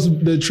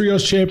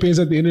trios champions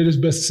at the end of this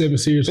best of 7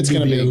 series. It's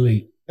going gonna to be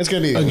elite. It's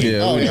gonna be.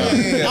 Again. Oh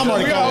yeah. I'm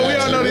already We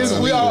all know this.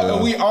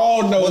 We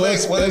all know Well,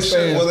 us they won That's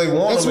them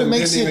what and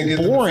makes didn't it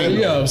even get boring.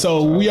 Yeah,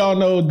 so we all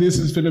know this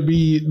is finna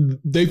be.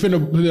 They finna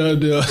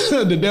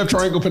the Death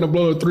Triangle finna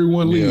blow a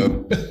 3-1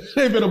 lead.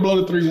 They finna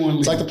blow the 3-1 lead.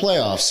 It's like the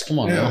playoffs. Come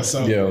on, yeah, now.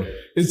 so Yeah.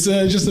 it's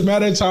just a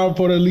matter of time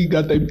before the league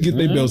get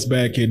their belts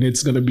back, and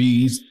it's gonna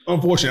be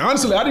unfortunate.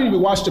 Honestly, I didn't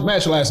even watch the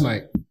match last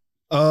night.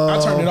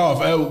 I turned it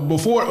off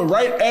before,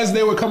 right as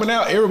they were coming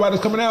out. Everybody's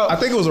coming out. I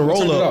think it was a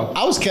roll up.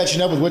 I was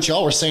catching up with what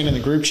y'all were saying in the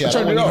group chat.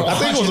 turned it off. I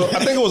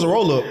think it was a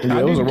roll up. Yeah,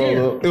 it was a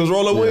roll up. It was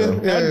roll up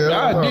win.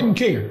 I didn't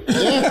care.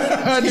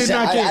 I did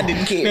not care. I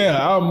didn't care.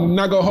 Yeah, I'm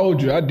not gonna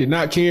hold you. I did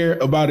not care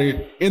about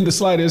it in the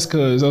slightest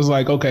because I was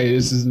like, okay,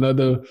 this is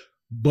another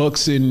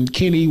Bucks and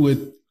Kenny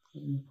with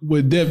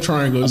Death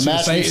Triangle. It's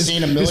match we've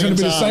seen a million It's gonna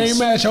be the times. same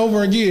match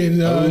over again,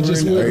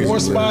 just with crazy, more man.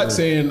 spots,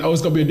 and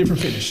it's gonna be a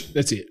different finish.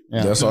 That's it.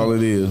 That's all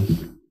it is.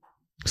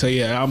 So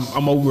yeah,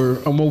 I'm over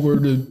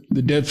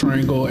the Death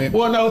Triangle, and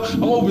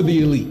I'm over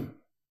the Elite.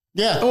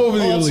 Yeah, I'm over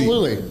the Elite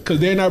absolutely. because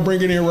they're not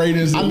bringing in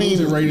ratings. They're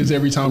losing ratings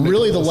every time.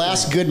 Really, the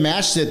last good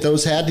match that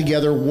those had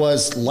together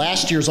was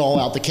last year's All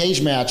Out, the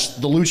cage match,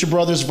 the Lucha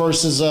Brothers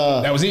versus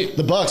that was it.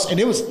 the Bucks, and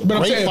it was a I'm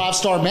great saying-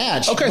 5-star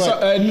match. Okay,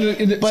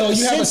 but so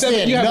you have a since seven.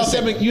 then, You have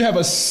nothing. you have a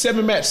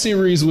 7-match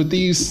series with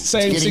these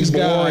same It's getting 6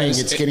 boring. guys.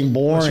 It's getting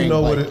boring. You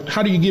know Like, what?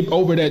 How do you get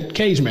over that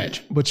cage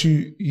match? But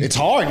you it's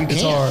hard. You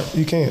It's can't. hard.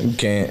 You can't. You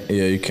can't.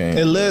 Yeah, you can't.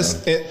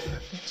 Unless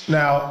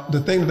now the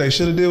thing that they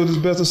should have did with this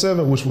best of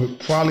 7, which would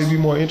probably be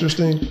more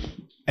interesting,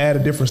 add a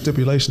different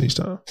stipulation each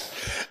time.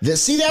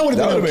 See, that would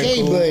have been would've been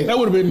okay, cool. but That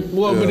would have been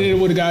but then it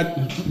would have got.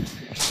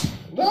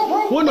 No,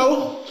 bro. Well,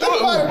 no. Think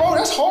about it, bro.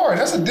 That's hard.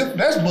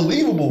 That's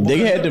believable. They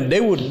had to.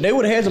 They would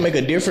have had to make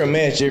a different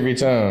match every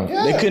time.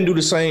 Yeah. They couldn't do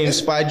the same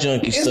spy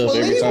junkie It's stuff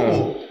every time.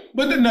 believable.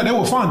 But no, they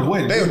will find a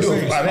way. They would do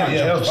it. it.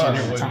 They'll find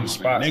a way to do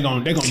spot. They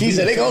gonna. He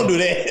said they gonna do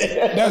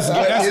that. That's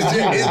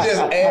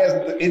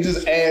It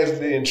just adds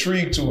the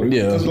intrigue to it.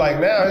 Yeah. It's like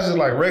now it's just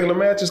like regular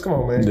matches. Come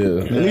on, man.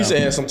 Yeah. At least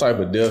add some type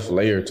of death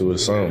layer to it or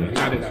something.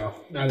 Not at all.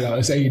 Not at all.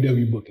 It's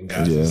AEW booking,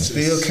 guys. Yeah.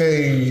 Steel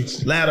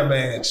cage, ladder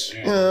match.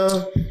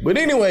 Yeah. But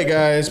anyway,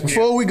 guys,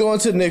 before we go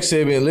into the next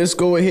segment, let's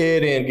go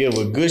ahead and give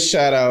a good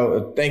shout out,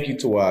 a thank you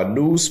to our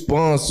new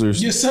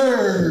sponsors. Yes,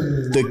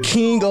 sir. The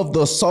king of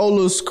the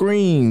solar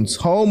screens,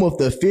 home of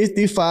the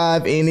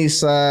 55 any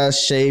size,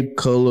 shape,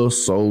 color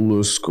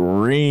solar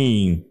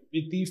screen.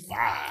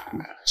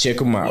 55. Check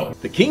them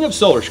out. The king of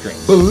solar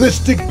screens.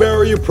 Ballistic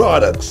Barrier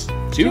Products.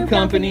 2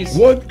 companies.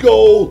 One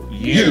goal,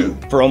 you.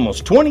 For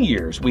almost 20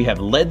 years, we have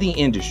led the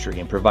industry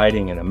in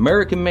providing an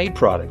American-made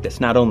product that's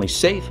not only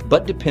safe,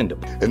 but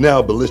dependable. And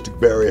now Ballistic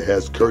Barrier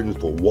has curtains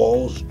for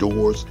walls,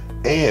 doors,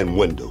 and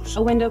windows.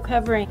 A window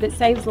covering that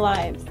saves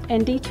lives,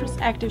 and Dietrich's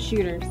active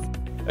shooters.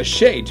 A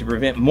shade to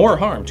prevent more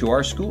harm to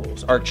our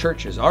schools, our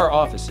churches, our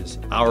offices,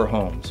 our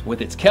homes.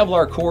 With its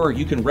Kevlar core,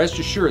 you can rest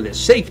assured that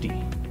safety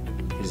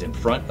is in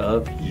front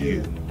of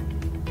you.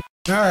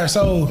 All right,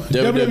 so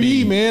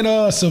WWE,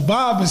 man,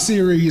 Survivor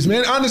Series,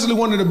 man. Honestly,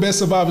 one of the best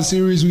Survivor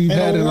Series we've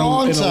had in a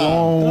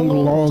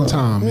long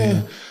time,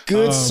 man.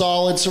 good,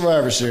 solid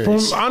Survivor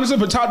Series. Honestly,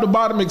 from top to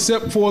bottom,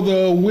 except for the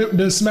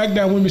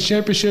SmackDown Women's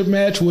Championship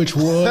match, which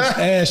was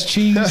ass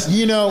cheese.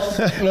 You know,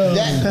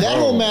 that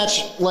whole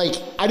match, like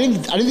I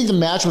didn't think the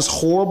match was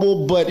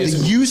horrible, but the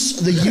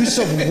use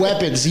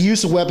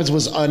of weapons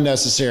was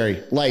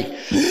unnecessary. Like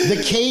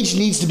the cage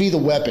needs to be the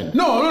weapon.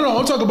 No.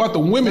 I'm talking about the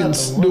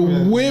women's.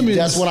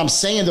 That's what I'm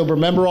saying, though.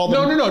 Remember all the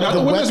No, not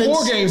the women's weapons?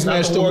 War Games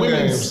match. The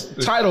women's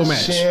title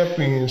match.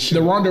 Championship.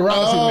 The Ronda Rousey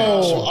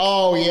match.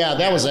 Oh yeah,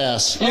 that was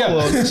ass. Yeah.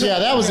 Yeah,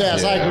 that was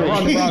ass. I agree.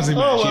 Ronda Rousey match.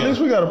 Oh, well, at least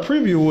we got a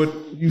preview of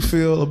what you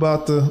feel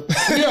about the.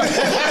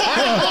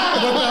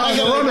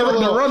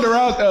 The Ronda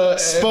Rousey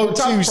Spoke from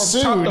too top to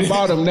soon.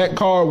 bottom. That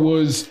card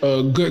was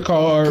a good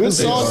card. Good,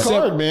 solid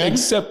card, man.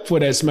 Except for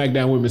that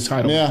SmackDown Women's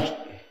title. Yeah.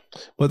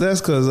 But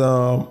that's because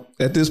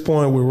at this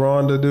point with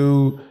Ronda,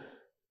 dude,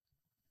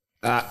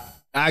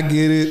 I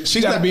get it.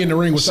 She got to be in the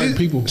ring with certain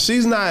people.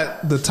 She's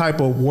not the type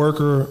of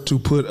worker to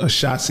put a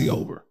Shotzi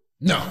over.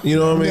 No. You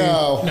know what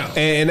I mean? No.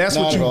 And that's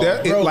Not what at you all.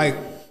 that it, like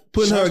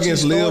putting her Shotzi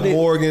against Liv started-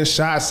 Morgan,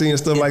 Shotzi, and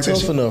stuff like that.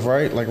 Tough enough,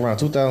 right? Like around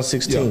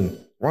 2016.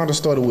 Ronda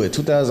started with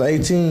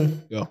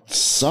 2018.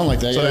 Something like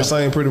that. So Yeah. they're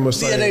saying pretty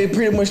much Yeah, same. they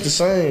pretty much the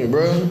same,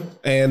 bro.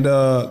 And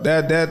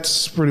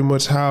that's pretty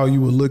much how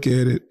you would look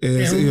at it.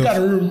 As And you if, got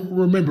to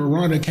remember,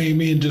 Ronda came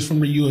in just from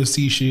the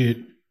UFC shit.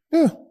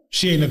 yeah.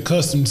 She ain't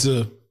accustomed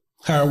to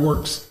how it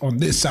works on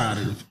this side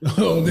of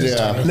on this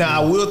Yeah. side.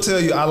 Now I will tell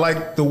you, I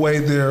like the way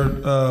they're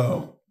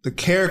the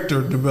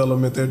character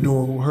development they're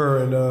doing with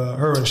her and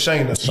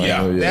Shayna.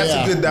 Yeah. That's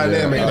Yeah. a good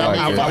dynamic. Yeah, I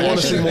like it. I want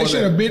to see more They of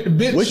should that. have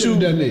been What should you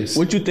have done this.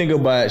 What you think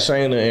about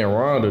Shayna and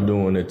Ronda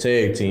doing the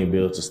tag team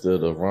belts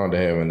instead of Ronda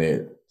having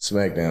that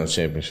SmackDown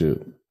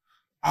championship?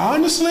 I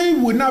honestly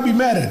would not be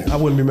mad at it. I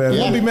wouldn't be mad at it.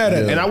 Wouldn't be mad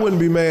at it. And I wouldn't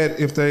be mad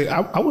if they.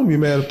 I wouldn't be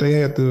mad if they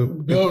had to.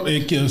 Bill,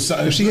 it gives,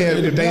 If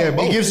they had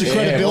both. It gives the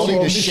credibility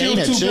to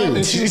Shayna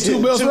too. She was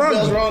 2 belts wrong.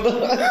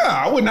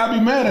 Yeah, I would not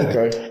be mad at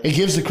it. It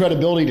gives the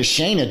credibility to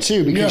Shayna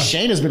too, because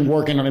Shayna's been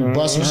working on and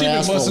busting her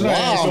ass for a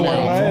while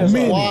now. For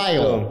a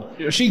while.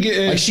 She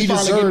get Like she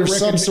finally getting deserves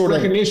some sort of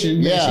recognition.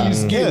 Yeah.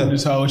 She's getting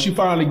this hoe. She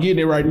finally getting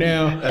it right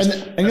now.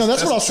 And you know,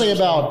 that's what I'll say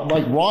about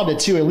like Ronda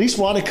too. At least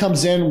Ronda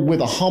comes in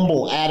with a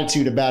humble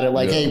attitude about it.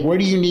 Like, hey, where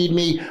do you need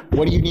me?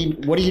 What do you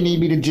need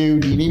me to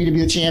do? Do you need me to be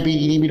the champion?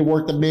 Do you need me to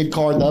work the mid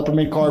card, the upper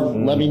mid card?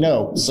 Let me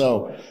know.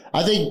 So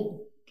I think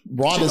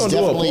Ronda's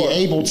definitely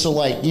able to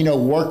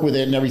work with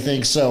it and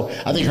everything. So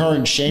I think her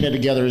and Shayna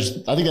together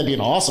I think that'd be an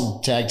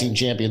awesome tag team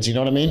champions. You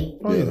know what I mean?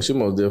 Yeah, she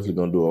most definitely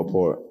gonna do her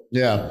part.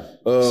 Yeah.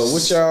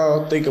 What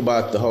y'all think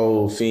about the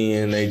whole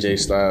Finn AJ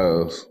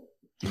Styles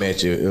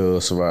match at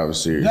Survivor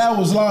Series? That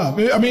was live.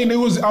 I mean,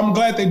 I'm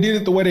glad they did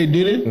it the way they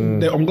did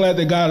it. I'm glad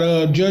they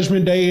got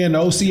Judgment Day and the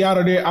OC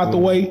out the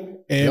way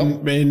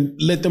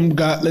and let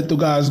the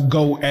guys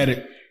go at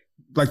it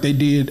like they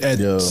did at.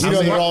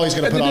 They're always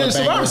going to put on a banger.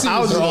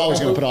 They're always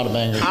going to put on a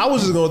banger. I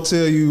was just going to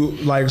tell you,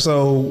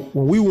 so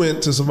when we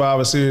went to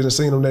Survivor Series and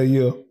seen them that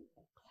year,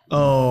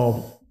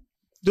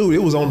 dude,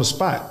 it was on the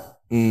spot.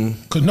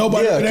 Because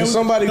nobody,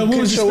 somebody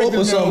couldn't show up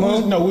or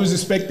something. No, we was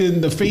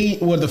expecting the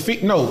Fiend. Well,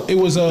 no, it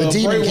was the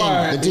Bray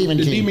Wyatt,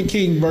 the Demon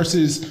King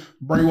versus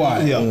Bray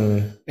Wyatt.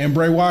 Yeah, and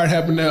Bray Wyatt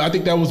happened. I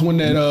think that was when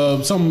that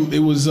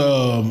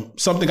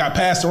something got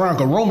passed around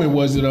because Roman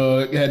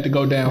had to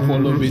go down for a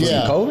little bit.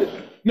 Yeah. COVID?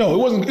 No, it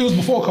wasn't. It was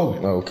before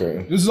COVID.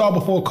 Okay, this is all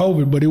before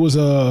COVID, but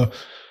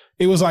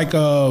it was like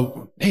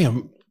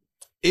damn,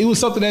 it was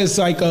something that's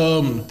like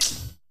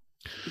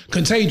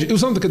contagious. It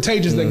was something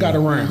contagious that got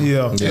around.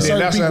 Yeah. And that's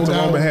after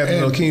Roman had the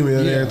leukemia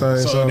and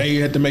everything. So they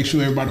had to make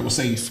sure everybody was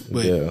safe.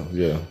 But,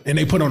 and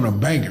they put on a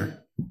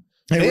banger.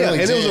 And it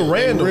was a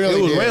random.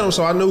 It was random,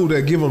 so I knew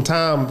that give them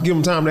time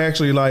to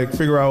actually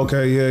figure out.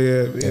 Okay,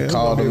 yeah.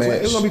 Call the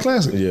match. It's gonna be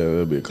classic. Yeah,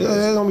 it'll be a classic.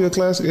 Yeah, it's gonna be a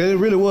classic. It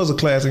really was a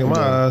classic in my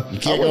eyes. You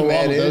can't go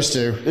wrong with those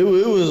two. It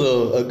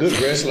was a good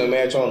wrestling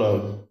match on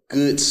a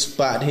good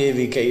spot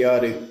heavy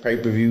chaotic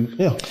pay-per-view.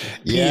 Yeah.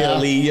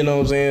 PLE, you know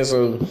what I'm saying?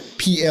 So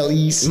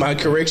PLEs. My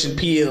correction,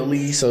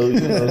 PLE. So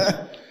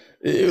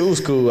it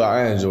was cool.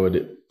 I enjoyed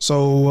it.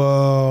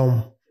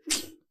 So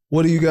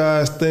what do you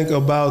guys think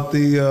about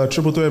the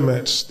triple threat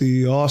match?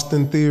 The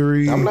Austin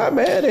Theory. I'm not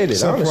mad at it.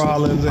 Seth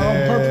Rollins.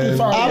 I'm perfectly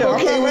fine. I'm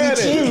okay with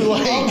it too.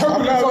 I'm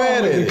not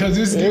mad at it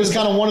because it was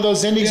kind of one of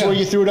those endings where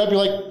you threw it up. You're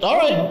like, all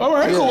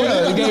right, cool.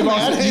 Yeah.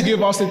 You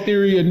give Austin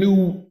Theory a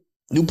new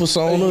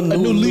persona, a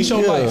new leash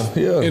on life.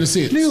 Yeah, in a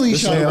sense. New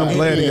leash on life. I'm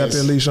glad he got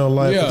that leash on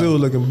life. Because it was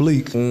looking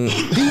bleak. He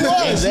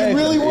was. He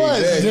really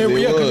was.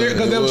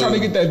 Because they were trying to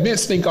get that vent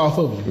stink off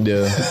of him.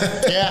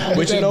 Yeah.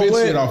 But you know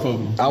what? Off of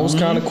him. I was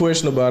kind of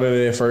questionable about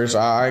it at first.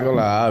 I ain't gonna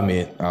lie. I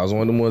admit I was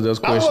one of the ones that was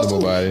questionable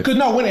about it. Because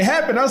when it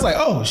happened, I was like,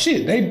 oh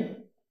shit, they.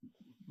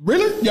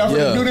 Really? Y'all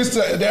finna do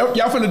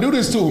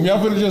this to him?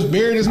 Y'all finna just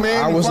bury this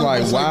man? I was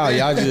like, wow,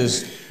 y'all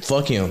just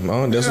fuck him.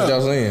 That's what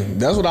y'all saying.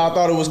 That's what I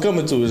thought it was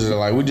coming to. Is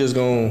like we just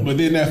gonna. But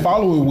then that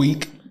following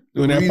week,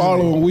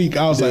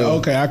 I was like,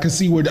 okay, I can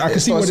see where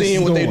this is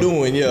going. What they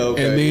doing,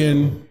 okay. And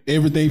then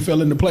everything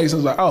fell into place. I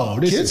was like, oh,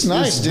 this Kid's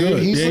nice, dude.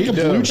 Good. He's like a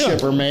blue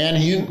chipper, man.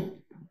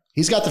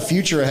 He's got the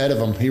future ahead of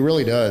him. He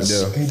really does.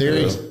 Yeah.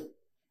 Theory.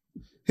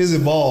 His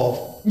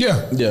evolve.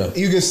 Yeah.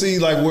 You can see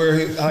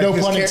where no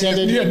pun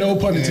intended. Yeah, no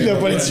pun intended. No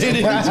pun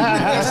intended.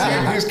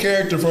 His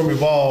character from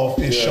Evolve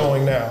is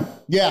showing now.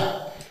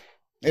 Yeah.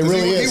 It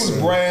really is. He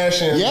was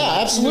brash and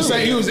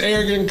absolutely. He was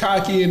arrogant,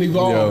 cocky, and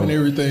Evolve and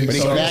everything. But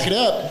he can back it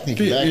up.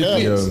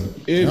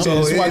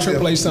 That's why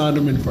Triple H signed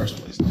him in the first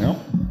place. Yeah.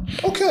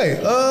 Okay.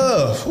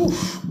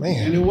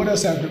 Man. And then what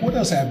else happened? What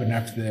else happened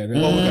after that?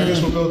 Well, I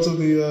guess we'll go to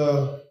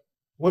the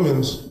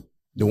women's.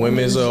 The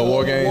women's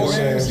War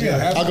Games?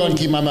 Yeah. I'll go ahead and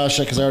keep my mouth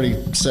shut because I already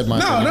said my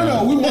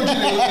No. We want you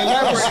to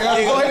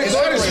elaborate. Go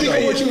ahead and speak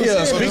on what you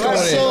were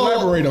saying.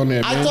 Elaborate on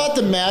that, man. I thought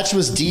the match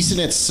was decent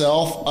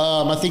itself.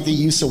 I think the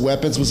use of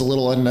weapons was a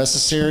little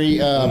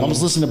unnecessary. I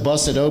was listening to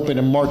Busted Open,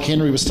 and Mark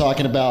Henry was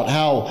talking about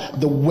how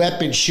the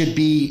weapon should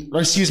be,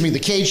 the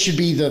cage should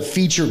be the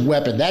featured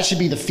weapon. That should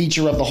be the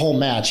feature of the whole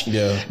match.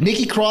 Yeah.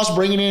 Nikki Cross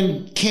bringing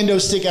in kendo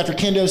stick after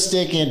kendo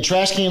stick and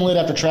trash can lid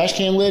after trash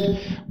can lid.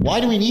 Why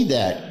do we need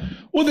that?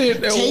 Well,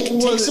 then take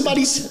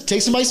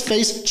somebody's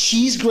face,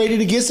 cheese grated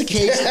against the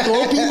cage,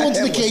 throw people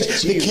into the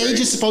cage. The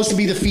cage is supposed to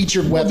be the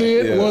featured weapon.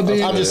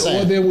 I'm just saying.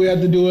 Well, then we have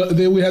to do it.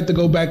 Then we have to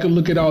go back and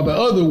look at all the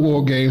other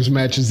War Games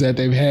matches that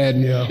they've had.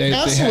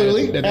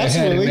 Absolutely. And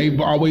they've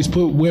always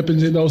put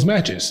weapons in those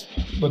matches.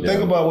 But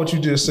think about what you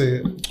just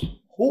said.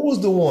 Who was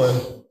the one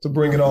to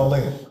bring it all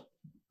in?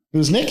 It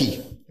was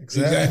Nikki.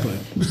 Exactly.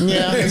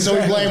 Yeah, and so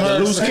we blame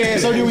her.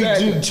 So do we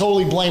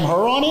totally blame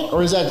her on it,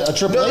 or is that a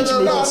Triple H move?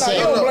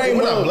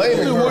 We're not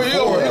blaming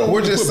her.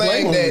 We're just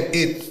saying that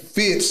it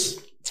fits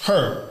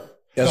her.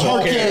 The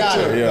whole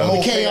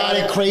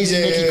chaotic,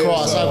 crazy Nikki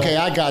Cross. Okay,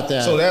 I got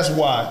that. So that's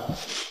why.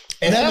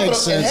 And That half,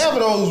 makes and sense. half of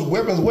those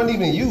weapons wasn't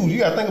even used. You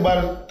got to think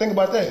about it. Think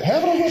about that. Half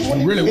of those weapons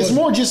wasn't Really even It's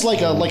more just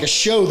like a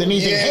show than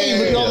anything. Hey,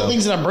 look at all the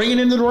things that I'm bringing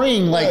into the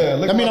ring. Like, Yeah,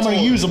 look I mean, at I'm my going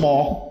to toy. use them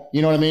all.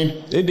 You know what I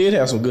mean? They did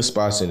have some good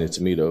spots in it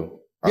to me though.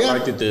 I Yeah.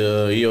 liked it,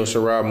 the Io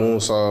Shirai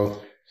moonsault.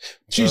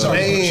 She's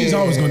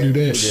always gonna do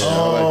that. Yeah,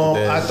 I liked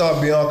that. I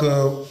thought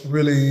Bianca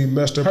really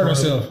messed up Hurt her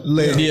herself.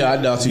 leg. Yeah, I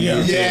doubt you.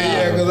 Yeah.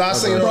 Yeah, because I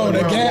seen her Bro, on the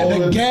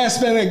ground.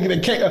 gas man, the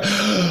cake.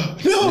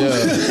 No,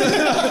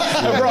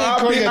 bro,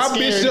 I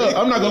bitched up.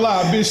 I'm not gonna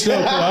lie, I bitched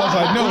up. I was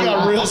like, no, You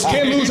got real you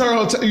can't lose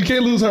her. You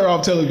can't lose her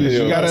off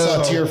television. You I saw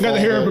gotta Tearful,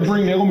 hear her but-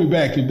 bring Naomi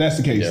back if that's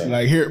the case. Yeah.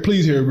 Like,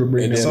 please hear her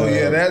bring And Naomi.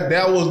 then, So yeah,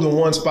 that was the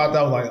one spot that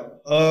I was like,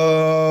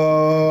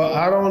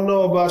 I don't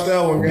know about that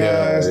one,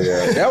 guys.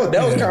 Yeah.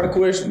 That was kind of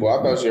questionable.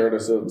 I thought she hurt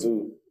herself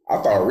too. I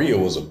thought Rhea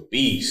was a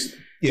beast.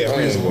 Yeah,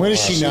 I ain't gonna When is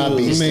lie, she not was-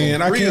 beast?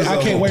 Man, I Rhea's can't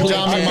a wait. complete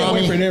I can't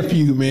mommy. wait for their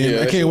feud, man. Yeah,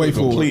 I she can't was wait a for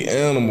it. complete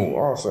animal.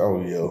 I was like,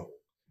 oh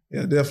yeah.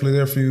 Yeah, definitely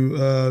their feud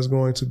is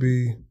going to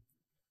be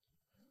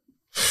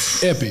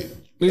Epic.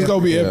 It's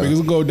gonna be epic. It's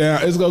gonna go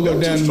down. It's gonna go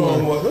down. too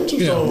strong. north. Them too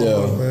strong,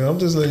 Yeah. man. I'm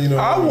just letting you know.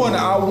 I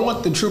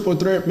want the triple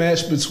threat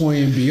match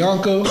between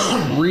Bianca,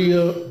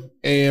 Rhea,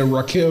 and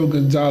Raquel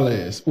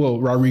Gonzalez. Well,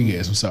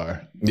 Rodriguez. I'm sorry.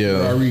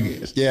 Yeah.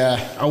 Rodriguez. Yeah.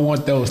 I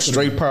want those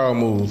Straight power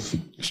moves.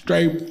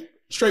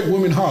 straight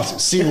women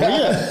horses. See,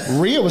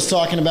 Rhea was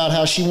talking about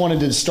how she wanted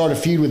to start a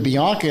feud with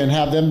Bianca and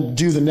have them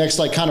do the next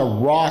like kind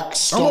of Rock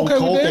Stone okay with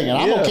Cold that. thing, and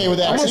I'm Yeah. okay with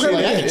that. I'm too. okay with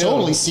Like, I that. can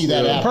totally see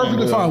that happening.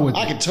 Perfectly fine with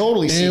I it. could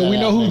totally see that. And we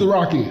know who The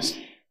happening. Rock is.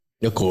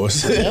 Of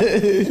course. Yeah,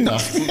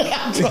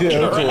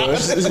 of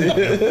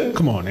course.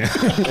 Come on now.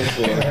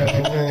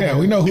 Yeah,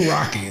 we know who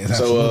Rock is.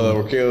 So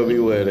Raquel be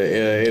what?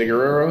 Eddie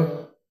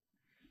Guerrero?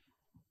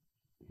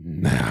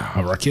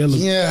 Nah, Raquel.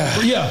 Yeah.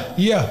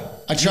 Yeah.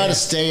 I try to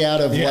stay out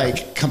of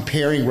like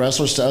comparing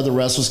wrestlers to other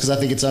wrestlers because I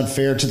think it's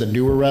unfair to the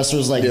newer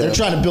wrestlers. Like they're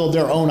trying to build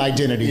their own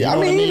identity. You know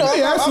what I mean? I'm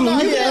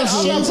not Yeah,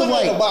 absolutely. shades of,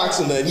 like-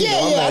 boxing. I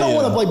don't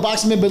want to like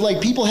box them in, but like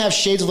people have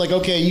shades of like,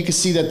 okay, you can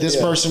see that this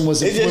person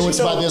was It's just,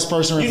 influenced by this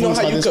person or You know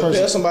influenced how by you this compare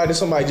person. somebody to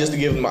somebody just to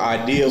give them an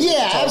idea of what you're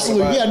Yeah, talking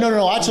absolutely. about? Yeah,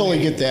 no, I totally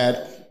get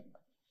that.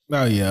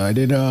 Oh yeah, I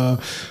did.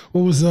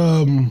 What was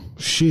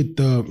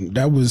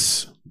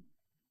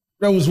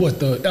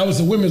that was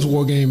the women's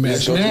war game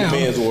match. so the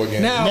men's war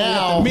game.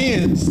 Now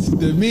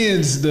the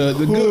men's the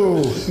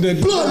good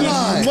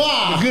Bloodline.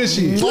 the good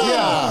shit.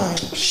 Yeah.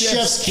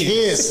 Chef's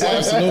kiss.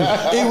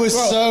 Absolutely. It was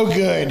so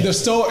good.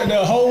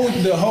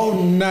 The whole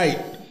night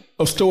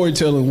of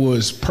storytelling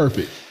was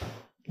perfect.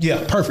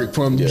 Yeah. Perfect.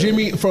 From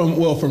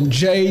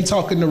Jay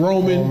talking to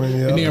Roman,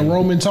 yeah. and then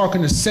Roman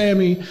talking to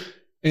Sammy,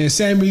 and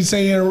Sammy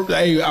saying,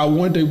 "Hey, I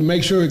wanted to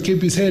make sure to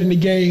keep his head in the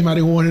game. I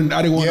didn't want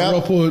Yep. to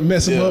ruffle and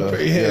mess him up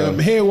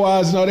head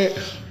wise and all that."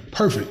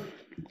 Perfect.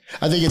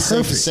 I think it's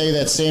safe to say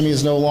that Sammy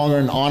is no longer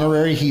an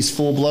honorary. He's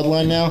full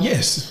bloodline now.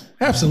 Yes,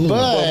 absolutely.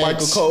 But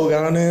Michael Cole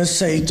got on there and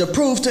say to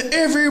prove to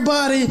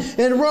everybody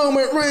in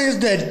Roman Reigns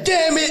that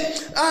damn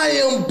it, I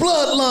am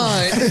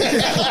bloodline.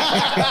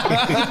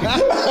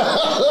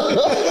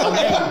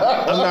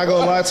 I'm not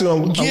gonna lie to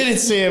you. get it,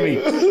 Sammy.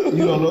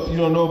 You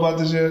don't know about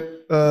this yet,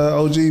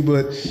 OG,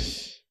 but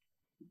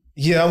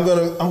yeah, I'm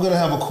gonna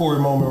have a Corey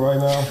moment right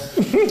now.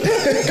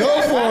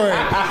 Go for it.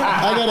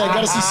 I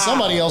gotta see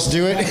somebody else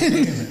do it.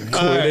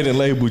 Corey, they done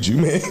labeled you,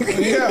 man.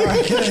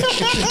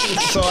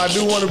 So I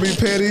do want to be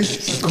petty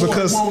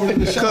because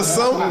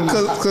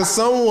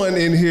someone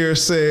in here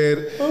said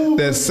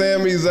that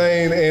Sami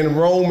Zayn and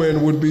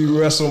Roman would be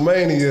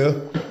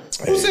WrestleMania.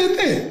 Who said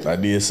that? I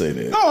did say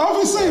that. Oh, I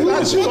was saying,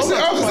 what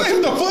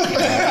the fuck?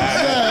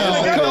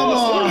 Come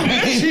on.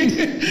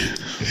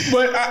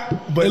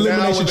 But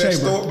Elimination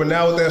Chamber. but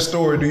now with that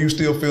story, do you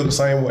still feel the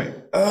same way?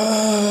 Nah,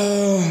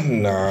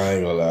 I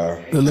ain't gonna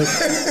lie.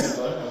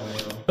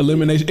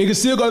 Elimination. It can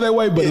still go that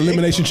way, but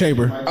Elimination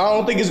Chamber. I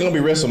don't think it's gonna be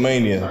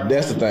WrestleMania.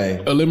 That's the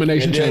thing.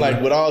 Elimination And then, Chamber.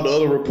 like with all the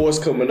other reports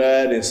coming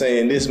out and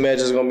saying this match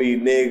is gonna be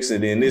next,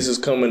 and then this is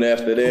coming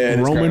after that.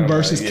 it's Roman kinda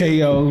versus like,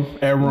 KO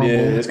at Rumble. Yeah,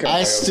 it's kinda I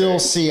like, still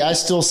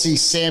okay. see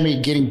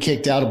Sammy getting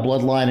kicked out of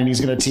Bloodline, and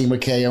he's going to team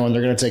with KO, and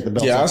they're going to take the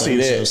belt. Yeah, I off see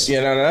the that. Usos.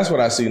 Yeah, no, that's what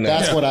I see now.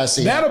 That's what I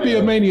see. That'll be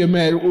a Mania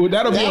match.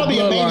 That'll be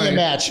a Mania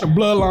match. A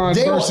Bloodline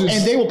They will, versus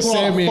and they will put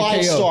Sammy on a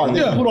and KO. 5-star. They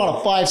Yeah. will put on a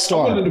I'm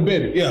 5-star. willing to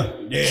bet it. Yeah.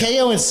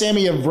 KO and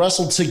Sammy have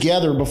wrestled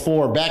together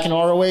before back in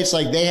ROH.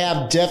 Like they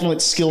have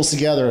definite skills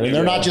together, and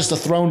they're not just a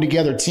thrown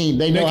together team.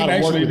 They know They how can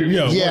to work. actually With,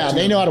 work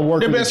they know how to work.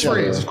 They're with best each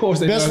other. friends, of course.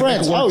 Best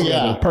friends. They can Oh work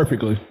together yeah.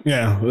 perfectly.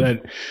 Yeah,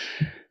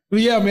 but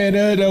yeah, man.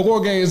 The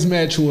War Games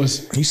match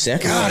was He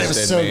sacrificed God, it was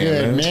that so man,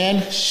 good, man.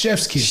 man.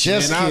 chef's kiss.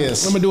 Chef's man.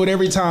 kiss. I'm gonna do it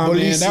every time,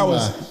 man.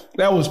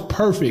 That was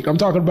perfect. I'm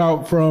talking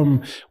about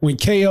from when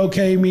KO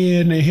came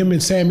in and him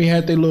and Sammy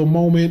had their little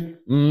moment,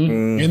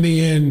 and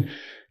then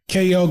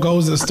KO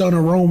goes to stun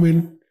a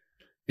Roman,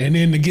 and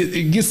then it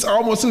gets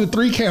almost to the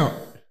 3 count.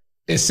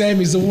 And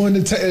Sammy's the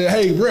one to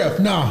hey ref,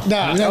 nah,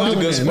 Nah, that was a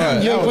good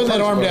spot. Yeah, put that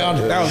perfect. arm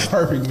down. That was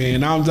perfect,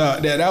 man. I was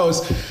out there. That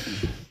was.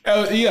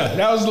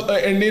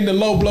 And then the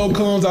low blow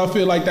comes. I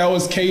feel like that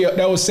was KO.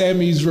 That was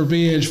Sammy's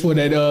revenge for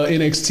that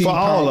NXT. For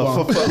all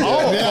of powerbomb. for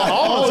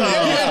all the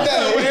time.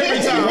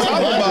 Every time. Talk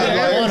about it.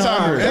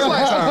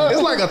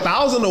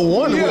 1,000 to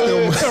 1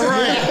 with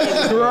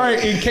them. right.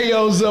 And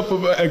KO's up.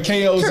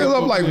 KO's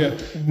up like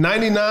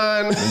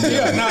 99.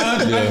 Yeah,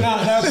 99,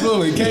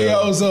 absolutely.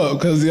 KO's up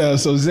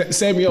because so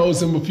Sammy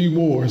owes him a few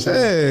more. So.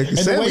 Yeah, And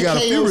Sammy the way got a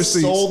few KO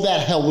receipts. sold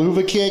that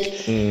Helluva kick,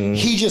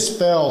 he just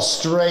fell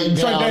straight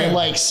down. And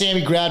like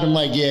Sammy grabbed him,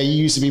 like, yeah, you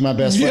used to be my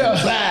best friend.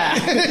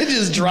 Yeah.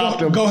 Just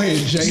dropped him. Go ahead,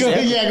 Jay. Go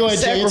ahead,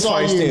 Jay. It's all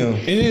Sacrificed you. him.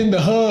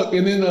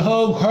 And then the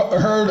hug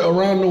heard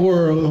around the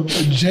world.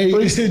 Jay,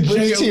 Brace tear.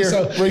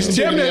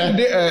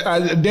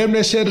 damn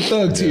near shed a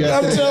thug tear.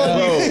 I'm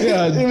telling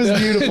you, it was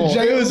beautiful.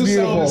 Jay It was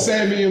beautiful. and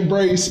Sammy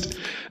embraced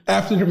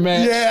after the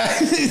match. Yeah,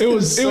 it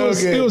was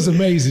good. it was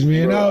amazing,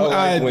 man. Bro,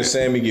 I like when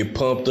Sammy get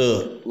pumped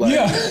up. Like,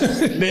 yeah,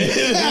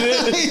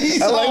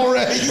 he's all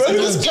ready.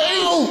 Let's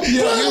go.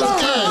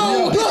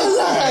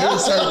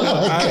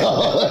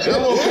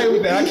 I'm okay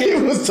with that.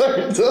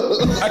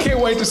 I can't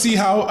wait to see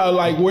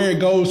how where it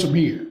goes from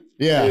here.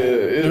 Yeah.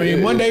 I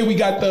mean, Monday we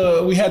had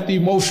the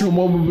emotional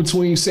moment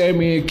between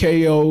Sammy and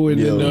KO and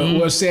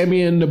then,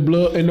 Sammy and the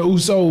Blood and the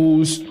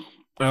Usos.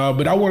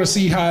 But I want to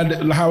see how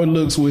it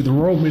looks with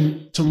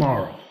Roman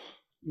tomorrow.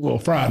 Well,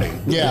 Friday.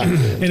 Yeah.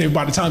 And then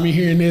by the time you're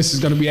hearing this,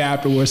 it's going to be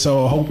afterwards.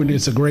 So hoping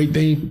it's a great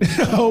thing.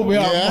 I'm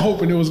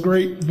hoping it was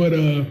great. But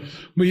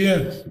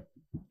yeah.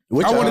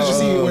 I wanted to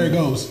see where it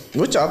goes.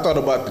 What y'all thought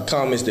about the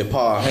comments that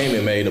Paul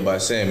Heyman made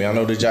about Sammy? I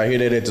know, did y'all hear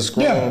that at the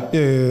scrum?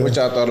 Yeah. What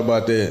y'all thought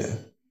about that?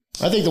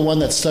 I think the one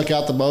that stuck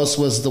out the most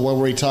was the one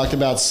where he talked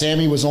about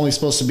Sammy was only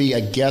supposed to be a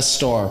guest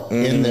star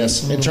in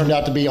this. It turned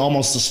out to be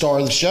almost the star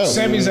of the show.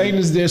 Sami Zayn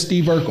is their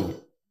Steve Urkel.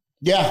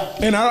 Yeah.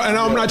 And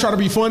I'm not trying to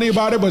be funny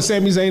about it, but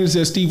Sami Zayn is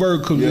their Steve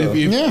Urkel.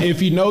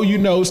 If you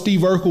know,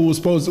 Steve Urkel was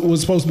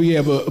supposed to be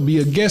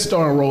a guest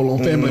star role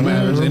on Family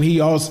Matters, and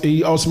he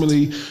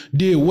ultimately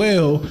did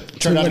well.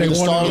 Turned out to be the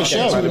star of the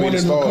show. They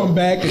wanted him to come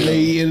back, and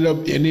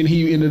then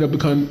he ended up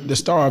becoming the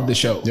star of the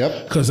show.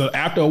 Yep. Because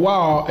after a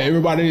while,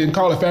 everybody didn't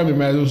call it Family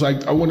Matters. It was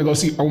like, I want to go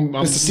see. I'm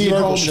It's the Steve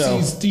Urkel show.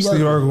 Steve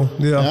Steve Urkel.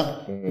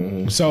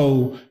 Urkel. Yeah.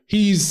 So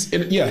he's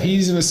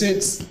in a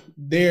sense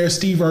their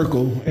Steve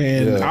Urkel,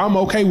 and I'm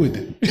okay with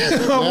it.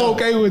 I'm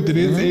okay with it.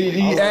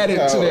 He added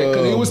to that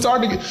because it was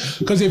starting to get,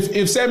 because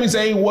if Sami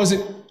Zayn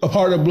wasn't a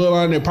part of the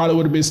Bloodline, it probably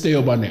would have been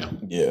stale by now.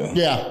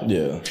 Yeah,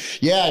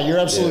 you're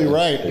absolutely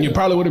right. It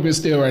probably would have been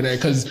stale right now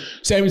because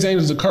Sami Zayn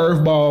is a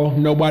curveball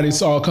nobody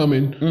saw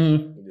coming,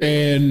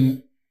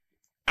 and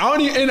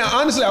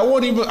honestly, I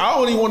don't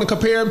even want to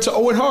compare him to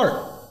Owen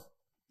Hart.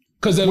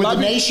 Because a lot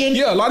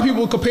of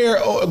people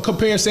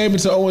compare Sammy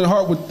to Owen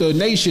Hart with the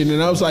Nation,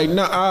 and I was like,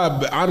 no,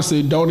 I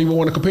honestly don't even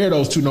want to compare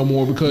those two no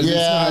more because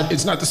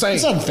it's not the same.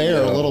 It's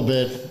unfair a little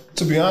bit.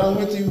 To be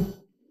honest with you,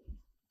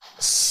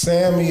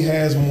 Sammy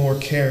has more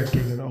character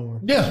than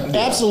Owen. Yeah,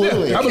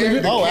 absolutely. Yeah, I believe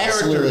it.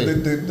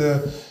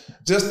 Absolutely.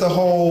 Just the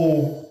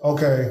whole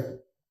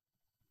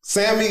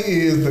Sammy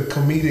is the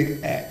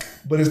comedic act,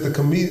 but it's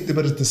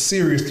the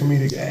serious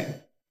comedic act.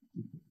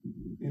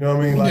 You know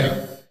what I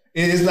mean?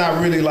 It's not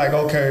really like,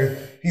 okay,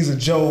 he's a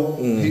joke.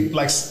 He,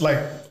 not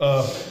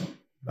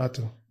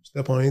to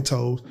step on any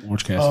toes.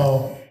 Orange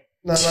Cassidy.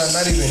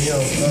 Not even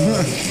him.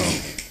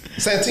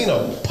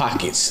 Santino.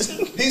 Pockets.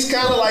 He's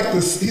kind of like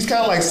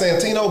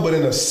Santino, but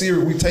in a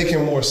serious. We take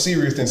him more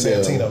serious than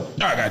Santino.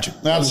 I got you.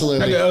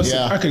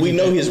 Absolutely. We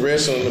know his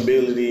wrestling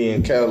ability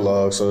and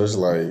catalog, so it's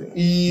like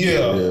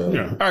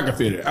Yeah, I can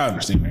feel it. I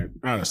understand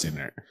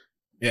that.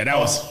 Yeah, that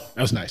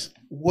was nice.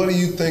 What do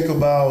you think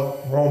about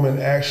Roman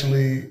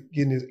actually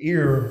getting his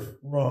ear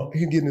wrong?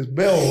 He getting his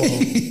bell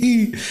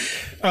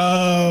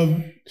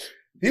wrong.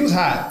 He was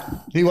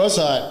hot. He was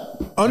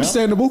hot.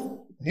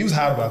 Understandable. He was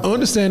hot about that.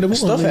 Understandable.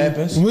 Stuff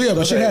happens. Well, yeah,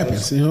 but shit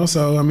happens. You know,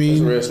 so I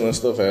mean, wrestling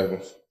stuff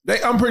happens.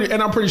 I'm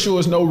pretty sure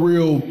it's no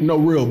real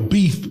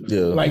beef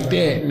like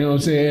that. You know what I'm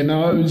saying?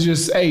 No, it was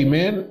just, hey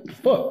man,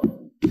 fuck.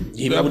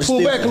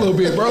 Pull back a little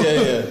bit, bro.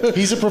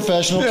 He's a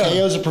professional.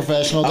 KO's a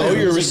professional. I owe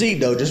you a receipt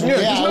though. Just you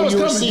know it's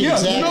coming.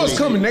 Exactly. You know it's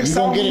coming. Next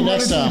time we run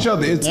into each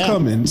other, it's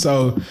coming.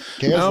 So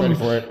KO's ready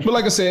for it. But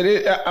like I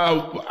said,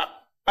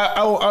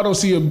 I don't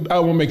see I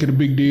won't make it a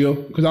big deal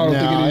because I don't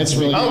think it is.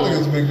 Really I don't think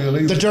it's a big deal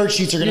either. The dirt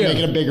sheets are going to make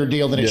it a bigger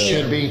deal than it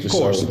should be. Of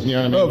course. You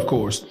know what I mean? Of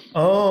course.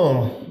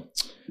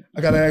 I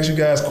got to ask you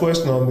guys a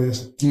question on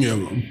this. Yeah.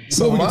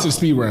 So we get to the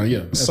speed round.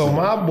 Yeah. So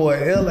my boy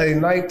LA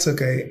Knight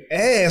took a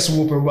ass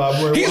whooping by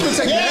Bray Wyatt. He's been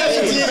taking ass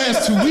for the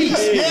past 2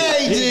 weeks. Yeah,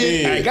 he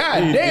did.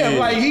 God damn,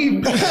 like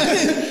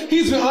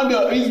he's been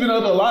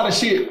under a lot of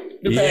shit.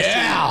 The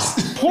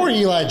past Poor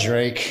Eli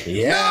Drake.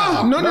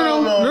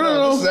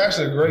 No. This is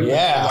actually a great thing.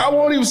 I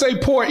won't even say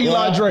poor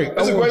Eli Drake.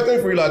 That's a great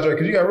thing for Eli Drake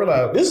because you got to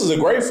realize this is a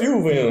great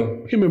feud for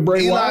him. Him and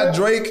Bray Eli Wyatt.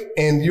 Drake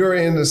and you're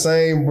in the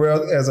same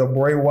breath as a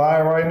Bray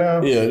Wyatt right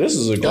now. Yeah, this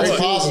is a great That's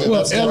positive. Well,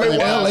 That's definitely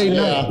LA positive.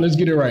 Knight. Let's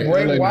get it right.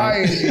 Bray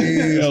Wyatt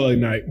is LA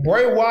Knight.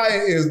 Bray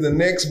Wyatt is the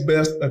next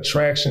best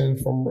attraction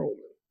from Roman.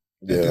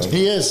 Yeah.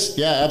 He is.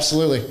 Yeah,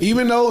 absolutely.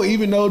 Even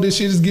though this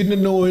shit is getting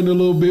annoying a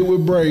little bit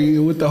with Bray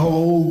with the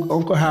whole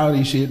Uncle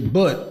Howdy shit,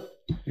 but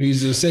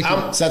He's the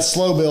second. It's that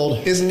slow build.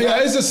 It's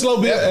a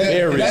slow build.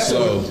 Very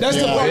slow. That's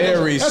the part.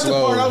 Very That's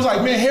slow. the part. I was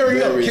like, man,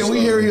 hurry up! Can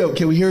we hurry up?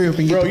 Can we hurry up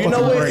and get Bro, the you know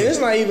fucking what? break? It's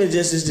not even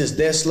just. It's just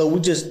that slow. We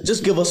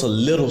just give us a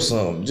little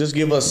something. Just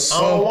give us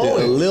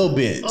something, a little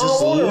bit,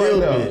 just a little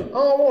bit. I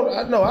don't want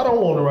it. No, I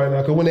don't want it right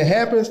now. Because when it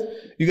happens,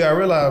 you gotta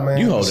realize, man.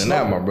 You holding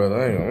out, my brother.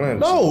 I ain't gonna.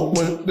 No,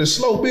 when the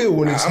slow build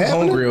when it's I'm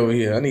happening. hungry over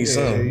here. I need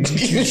something.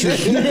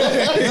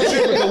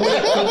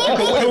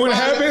 When it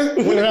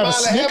happens,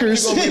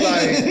 Snickers. you're gonna be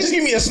like, Just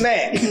give me a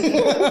snack.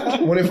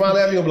 when it finally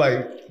happens, you'll be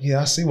like,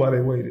 yeah, I see why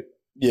they waited.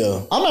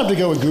 Yeah. I'm gonna have to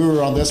go with Guru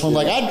on this one.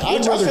 Like I'd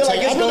rather feel like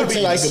take. it's I'd gonna rather be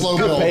take like the a slow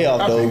good build.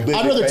 payoff though.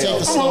 I'd rather take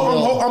the slow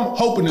build. I'm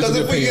hoping it's a Because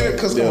good if we get it, payoff.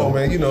 because come on,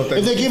 man, you know, If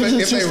they give it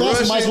to us too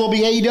fast, it might as well be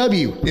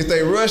AEW. If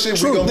they rush it,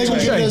 True, we're gonna They be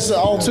gonna like, give us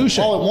all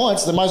at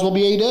once. They might as well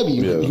be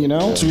AEW. You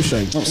know, Touche.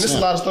 and there's a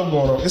lot of stuff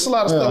going on. It's a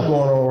lot of stuff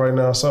going on right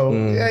now. So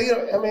yeah, you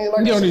know, I mean,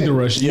 like You I don't need said, to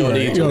rush. You don't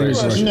need to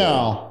rush.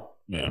 No.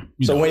 Yeah.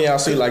 So when y'all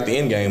see like the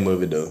end game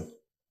of it though?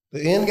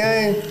 the end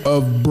game.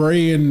 Of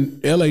Bray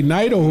and LA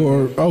Knight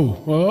or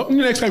the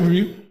next pay per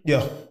view,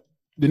 Yeah,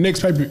 the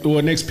next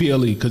next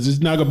PLE because it's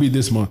not gonna be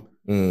this month.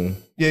 yeah,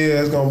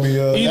 it's gonna be.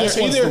 That's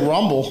what's the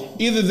Rumble.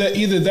 Either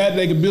that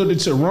they can build it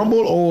to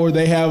Rumble or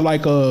they have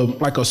like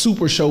a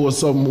super show or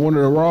something, one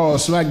of the Raw or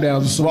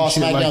SmackDowns or some Raw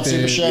shit SmackDown like that.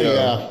 Super Show.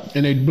 Yeah.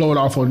 And they blow it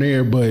off on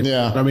there. But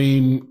Yeah. I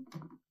mean,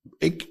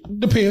 it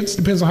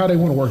depends on how they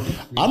want to work it.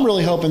 I'm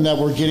really hoping that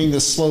we're getting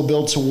this slow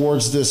build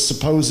towards this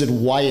supposed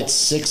Wyatt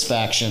 6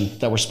 faction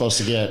that we're supposed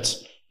to get.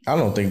 I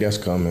don't think that's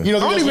coming. You know,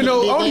 I don't even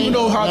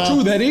know how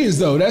true that is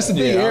though. That's the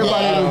thing.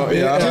 Everybody.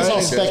 It's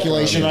all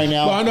speculation right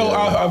now. But I know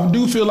I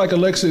do feel like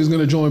Alexa is going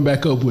to join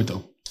back up with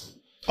them.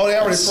 Oh, they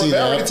already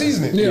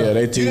teasing it. Yeah,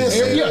 they teased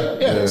it.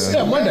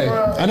 Yeah, Monday.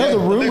 I know the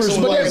rumors,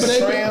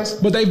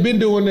 But they've been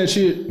doing that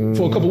shit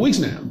for a couple weeks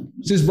now.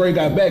 Since Bray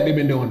got back, they've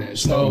been doing that.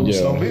 So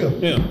Yeah.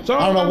 So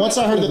I don't know. Once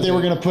I heard that they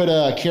were going to put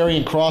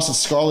Karrion Kross and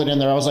Scarlett in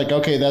there, I was like,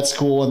 okay, that's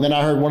cool. And then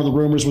I heard one of the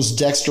rumors was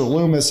Dexter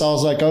Lumis. I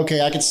was like,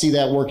 okay, I could see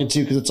that working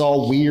too because it's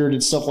all weird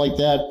and stuff like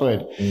that.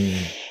 But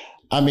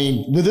I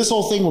mean, with this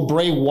whole thing with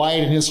Bray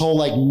Wyatt and his whole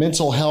like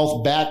mental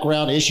health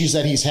background issues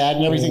that he's had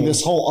and everything,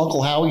 this whole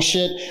Uncle Howie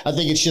shit, I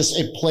think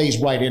it plays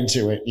right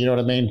into it. You know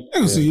what I mean? I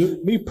can see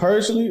it. Me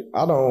personally,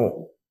 I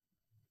don't.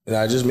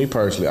 Nah, just me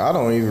personally, I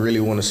don't even really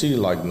want to see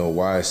like no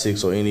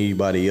Y6 or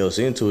anybody else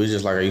into it. It's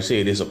just like you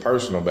said, it's a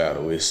personal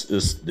battle. It's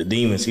the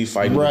demons he's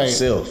fighting with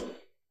himself.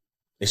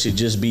 It should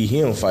just be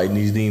him fighting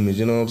these demons.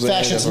 You know what I'm saying?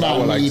 Factions That's what I not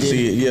would like to needed.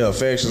 see it. Yeah,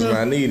 factions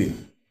not needed.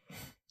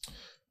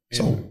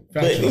 So,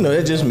 But you know,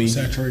 that's just me.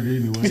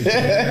 saturated anyway.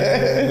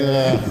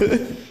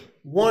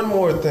 One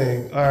more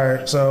thing. All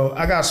right, so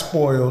I got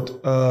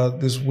spoiled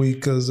this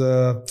week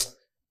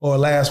or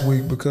last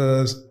week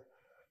because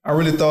I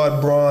really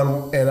thought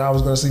Braun and I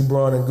was going to see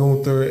Braun and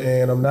Gunther,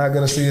 and I'm not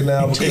going to see it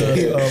now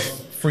because of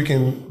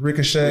freaking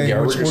Ricochet.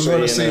 Yeah, which we're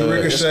going to see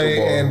Ricochet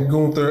Escobar. and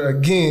Gunther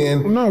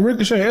again. No,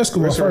 Ricochet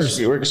Escobar first.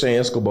 Ricochet and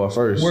Escobar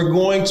first. We're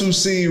going to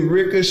see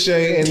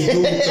Ricochet and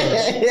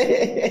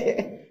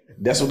Gunther.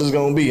 That's what it's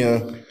gonna be, huh?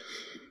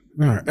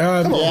 All right.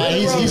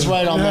 Yeah, he's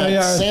right on that.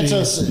 I see.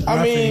 Santos.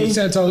 I mean,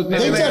 Santos.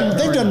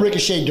 They've done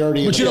Ricochet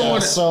dirty, But you don't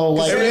want to- so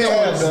like They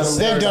have done him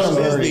they've done him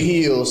That's the dirty.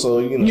 heel, so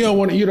you know.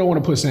 You don't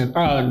want to put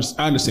Santos.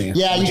 I understand.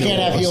 Yeah, you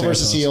can't have heel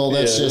versus heel.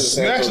 That's just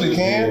You actually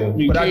can,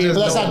 but I just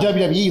but that's don't. not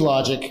WWE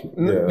logic.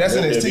 That's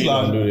NXT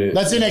logic.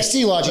 That's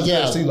NXT logic.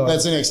 Yeah, NXT logic.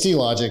 that's NXT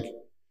logic.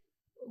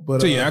 But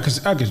So yeah, I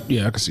can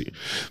see it.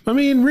 I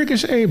mean,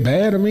 Ricochet ain't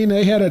bad. I mean,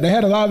 they had a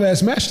live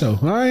ass match though.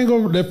 I ain't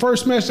gonna. The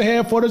first match they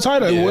had for the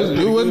title, it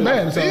wasn't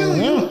bad. So,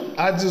 yeah.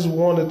 I just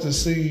wanted to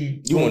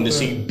see. You wanted to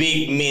see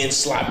big men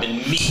slopping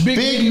meat.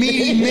 Big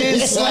meaty men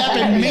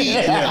slapping meat.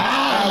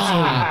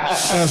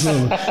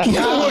 Absolutely. We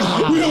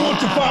don't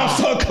want the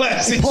 5-star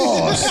classic.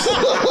 Pause. we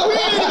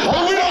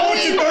don't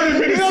want you 30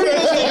 minutes.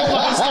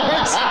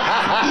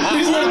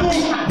 He's like,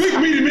 big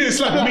meaty men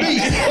slapping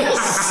meat.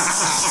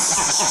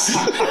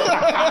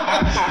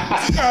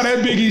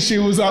 That Biggie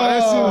shit was all.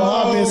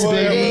 I miss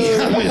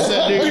Biggie. I miss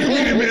that Big nigga.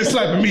 meaty men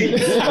slapping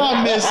meat.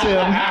 I miss him.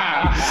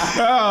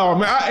 Oh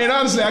man! And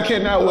honestly, I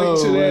cannot wait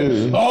to that.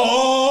 Dude,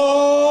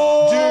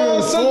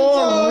 Son for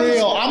of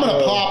real. I'm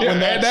gonna pop when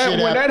that shit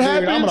when that happens.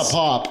 Dude, I'm gonna happens,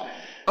 pop.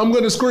 I'm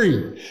gonna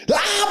scream.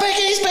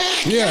 Biggie's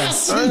back. Yeah,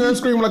 Yes. I'm gonna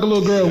scream like a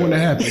little girl when it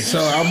happens. So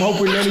I'm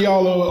hoping none of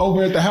y'all are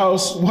over at the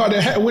house when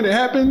it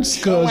happens,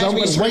 because I'm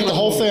gonna Just wake the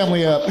whole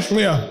family up.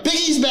 Yeah.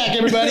 Biggie's back,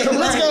 everybody.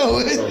 Let's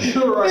go.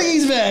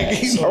 Biggie's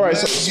back. All right,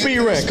 so speed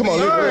round. Come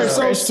on, All right,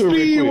 so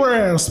speed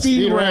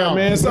round,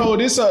 man. So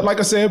this, like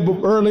I said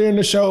earlier in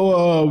the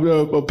show,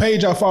 a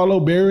page I follow,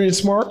 Barry and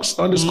Smarks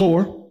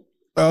 _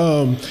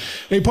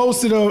 they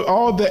posted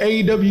all the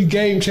AEW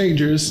game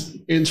changers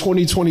in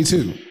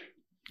 2022.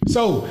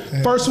 So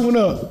first one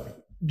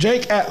up,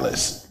 Jake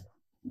Atlas.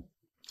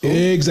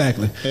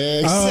 Exactly.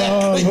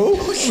 Exactly.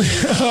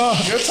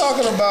 You're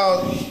talking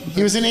about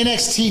He was an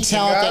NXT the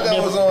talent guy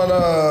that was on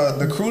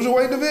the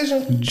cruiserweight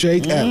division.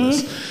 Jake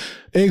Atlas.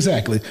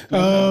 Exactly.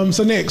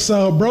 So next,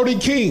 Brody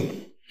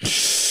King.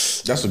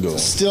 That's a good one.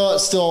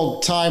 Still,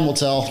 time will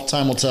tell.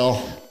 Time will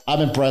tell.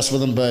 I'm impressed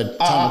with him, but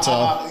time will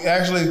tell.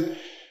 Actually,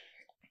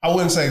 I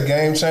wouldn't say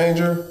game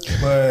changer,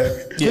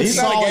 but he's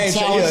not a game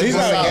changer. He's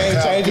not a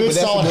game changer. Good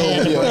solid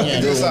hand to bring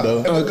in.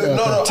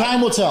 no.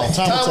 Time will tell.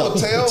 Time will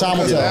tell. Time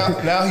will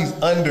tell. Now he's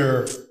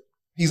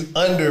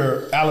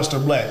under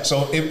Aleister Black.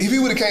 So if he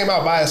would have came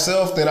out by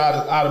himself, then I'd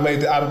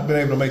have been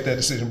able to make that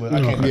decision. But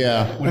I can't.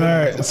 Yeah. All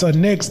right. So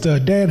next,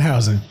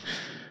 Danhausen.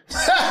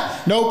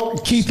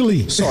 Nope. Keith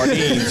Lee.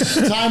 Sardines.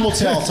 Time will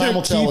tell. Time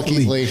will tell with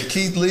Keith Lee.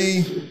 Keith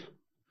Lee.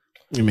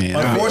 Man,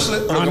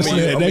 Unfortunately, honestly,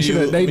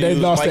 they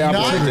lost their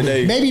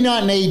opportunity. Maybe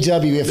not in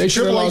AEW. If They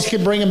should Triple have H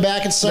could bring him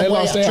back in some They way,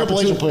 lost their Triple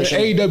H will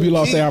opportunity. push him. AEW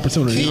lost their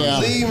opportunity. Keith Yeah.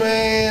 Lee,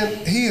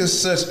 man, he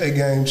is such a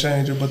game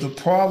changer. But the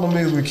problem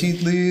is with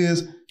Keith Lee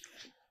is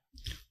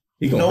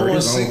He gonna hurt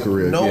his own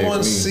career. no yeah,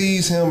 one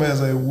sees him as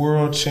a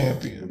world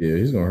champion. Yeah,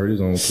 he's gonna hurt his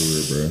own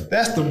career, bro.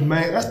 That's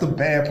the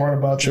bad part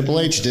about Triple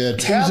H did.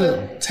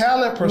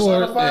 talent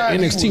personified.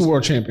 NXT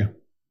World Champion.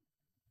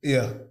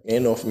 Yeah,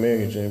 And North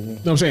American champion.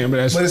 No, I'm saying, but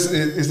that's but it's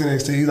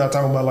NXT. He's not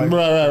talking about like.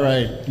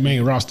 Right.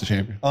 main roster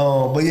champion.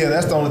 But yeah,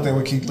 that's the only thing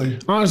with Keith Lee.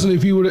 Honestly,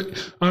 if he would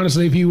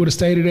have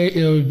stayed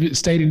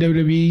in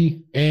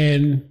WWE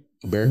and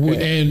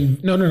Bearcat.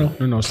 and no,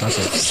 it's not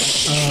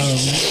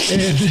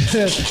that.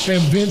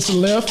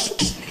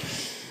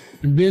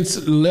 And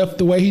Vince left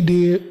the way he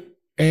did,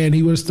 and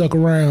he would have stuck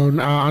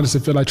around. I honestly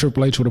feel like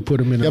Triple H would have put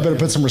him in. Y'all better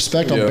put some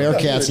respect on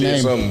Bearcat's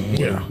name.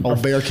 Yeah.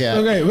 On Bearcat.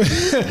 Okay,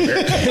 so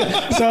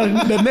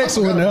the next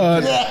one,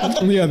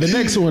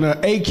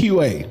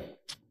 AQA.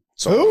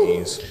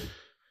 Sardines.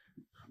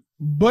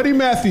 Buddy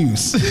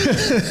Matthews.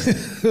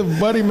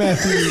 Buddy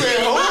Matthews.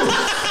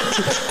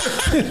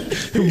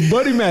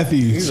 Buddy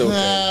Matthews. He's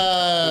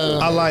okay.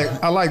 I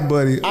like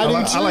Buddy. I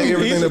like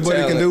everything He's that a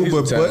Buddy can talent. do, He's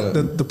a but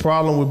talent. the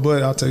problem with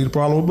Buddy, I'll tell you the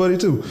problem with Buddy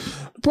too.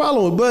 The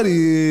problem with Buddy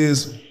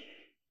is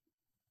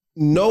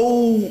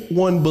no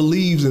one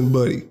believes in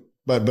Buddy.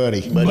 But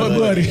Buddy. Buddy. Buddy.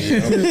 Buddy.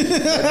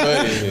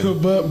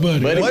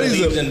 Buddy Buddy's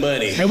believes a- in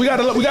Buddy. And we got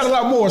a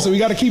lot more, so we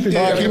got to keep it.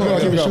 Yeah, keep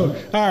it going.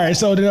 All right,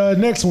 so the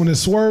next one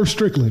is Swerve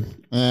Strickland.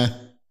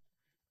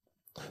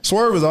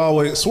 Swerve is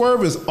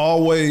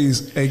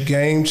always a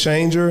game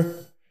changer.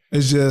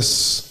 It's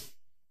just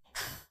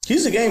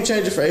He's a game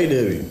changer for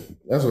AW.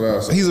 That's what I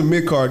was saying. he's a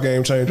mid-card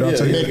game changer. I'll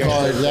tell you.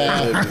 Mid-card,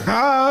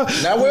 yeah.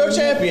 Not world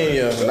champion,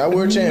 yeah. Not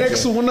world champion.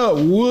 Next one up,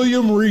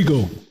 William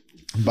Regal,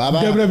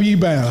 Bye-bye. WWE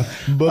bound.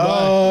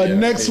 Bye-bye.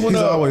 Next one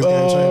He's up, always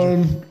game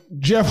changer.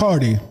 Jeff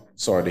Hardy.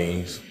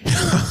 Sardines.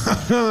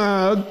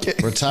 Okay.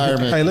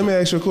 Retirement. Hey, let me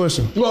ask you a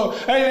question. Well,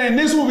 and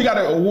this one we got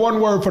a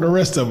one word for the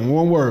rest of them.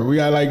 One word. We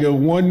got like a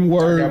one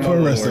word for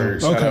the rest of them.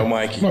 Shout out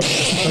Mikey.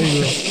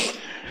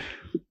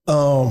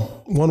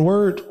 One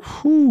word.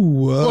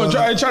 Well,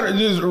 try to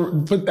just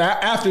put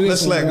after this.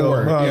 Let's let one go.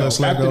 word. Oh, Yeah, let's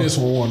let after go. this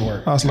one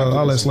word.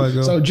 I'll let Slack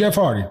go. So Jeff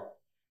Hardy.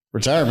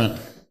 Retirement.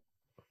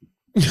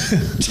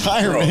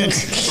 Retirement.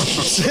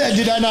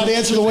 Did I not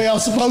answer the way I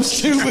was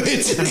supposed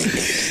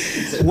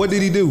to? What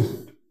did he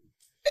do?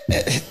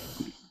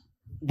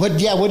 What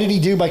did he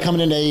do by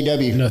coming into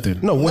AEW? Nothing.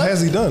 No, what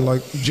has he done?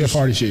 Like, Jeff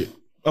Hardy shit.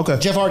 okay.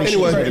 Jeff Hardy shit.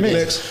 Anyway, Right, it is.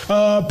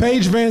 next.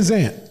 Paige Van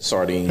Zant.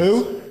 Sardines.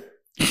 Who?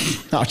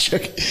 Oh,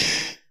 check.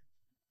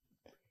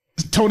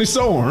 Tony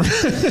Storm.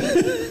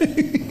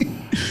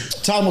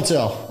 Time will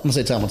tell. I'm gonna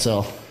say time will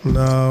tell.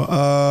 No,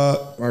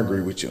 I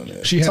agree with you on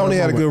that. Tony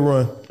had a good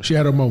run. She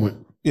had a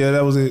moment. Yeah,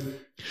 that was it.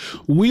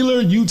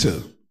 Wheeler Utah.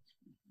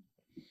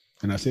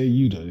 And I said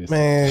Utah.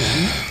 Man,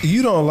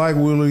 you don't like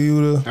Wheeler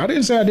Yuta. I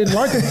didn't say I didn't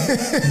like him.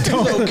 He's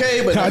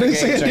okay, but I not a didn't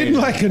say game I didn't changer.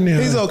 like him now.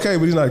 He's okay,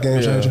 but he's not a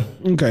game changer.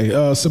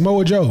 Okay,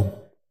 Samoa Joe.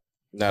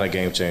 Not a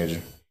game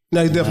changer.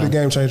 No, he's definitely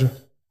a game changer.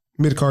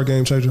 Mid-card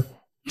game changer.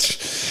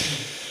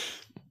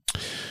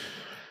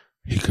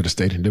 He could have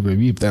stayed in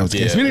WWE if that was the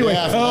case. Yeah. But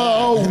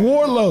anyway,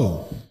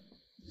 Warlow.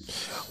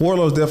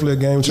 Warlow's definitely a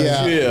game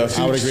changer. Yeah,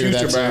 Yeah, I would agree with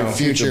that. future bound.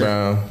 Too. Future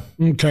bound.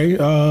 Okay,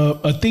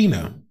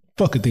 Athena.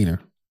 Fuck Athena.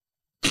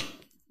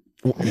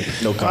 No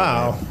comment.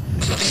 Wow. He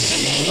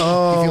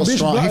feels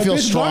bitch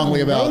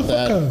strongly black, about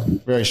that.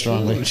 motherfucker. Very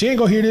strongly. She ain't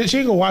gonna hear this. She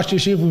ain't gonna watch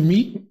this shit with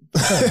me.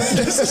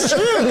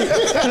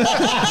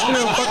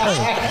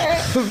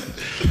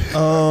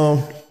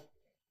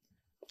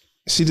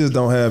 She just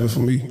don't have it for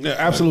me. Yeah,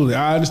 absolutely,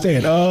 I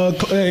understand.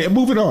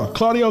 Moving on,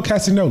 Claudio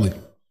Castagnoli.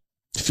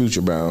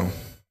 Future bound.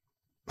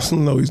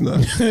 No, he's not.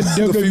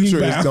 The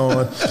future is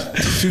gone.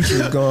 The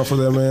future is gone for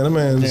that man. That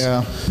man's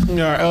Yeah.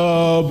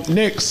 All right,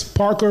 next,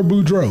 Parker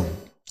Boudreaux.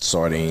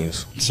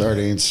 Sardines.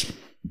 Sardines.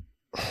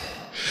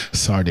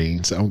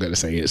 Sardines. I'm gonna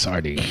say it,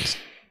 sardines.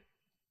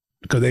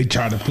 Because they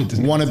try to put this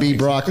Wannabe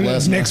Brock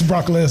Lesnar. next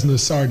Brock Lesnar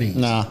sardines.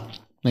 Nah,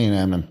 ain't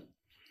happening.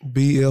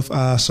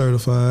 BFI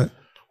certified.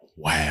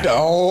 Wow.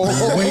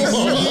 Oh, Waste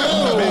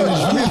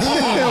management.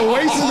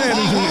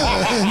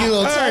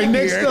 All right,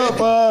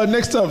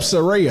 next up,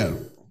 Saraya.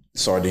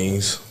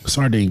 sardines.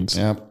 Sardines.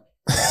 Yep.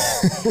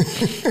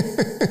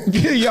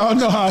 Y'all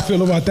know how I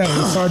feel about that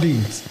one.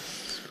 Sardines.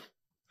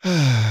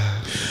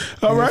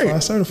 All right.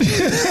 BFI certified.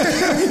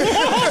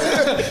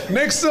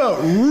 Next up,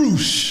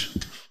 Roosh.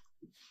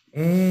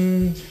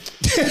 I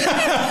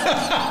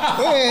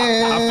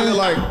feel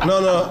like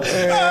no.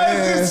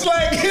 It's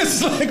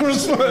like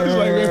response.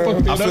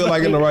 I feel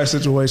like in the right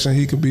situation,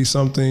 he could be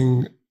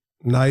something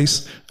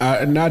nice.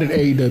 Not at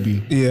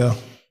AEW. Yeah.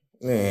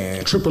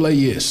 Man. AAA,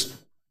 yes.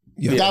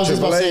 Yeah, I was just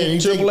about to say,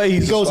 AAA, he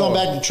he's a goes on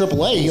star. back to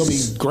AAA, he'll be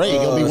great.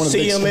 He'll be one of the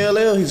big stars.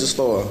 CMLL, he's a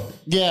star.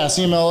 Yeah,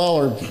 CMLL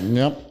or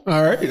yep.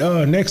 All right.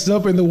 Next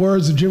up, in the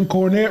words of Jim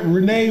Cornette,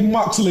 Renee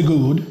Moxley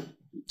Good.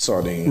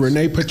 Sardines.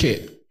 Renee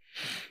Paquette.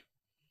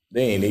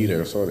 They ain't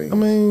either. Sardines. I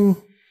mean,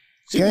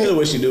 She good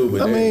what she do,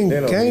 but they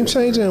don't game do it.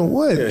 changing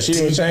what? Yeah, she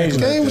ain't changing.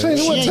 Game nothing.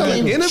 changing what? She Telling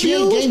ain't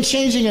interviews? game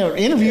changing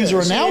interviews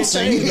or she ain't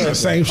announcing. changing nothing.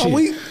 Same shit.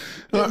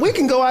 We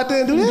can go out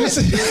there and do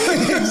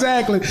that.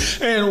 Exactly.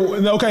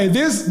 And okay,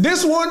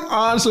 this one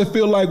I honestly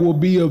feel like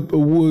would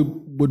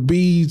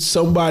be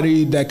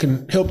somebody that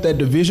can help that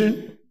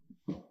division,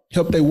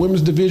 help their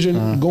women's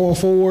division going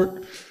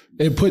forward,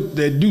 and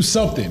do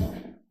something.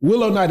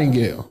 Willow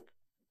Nightingale.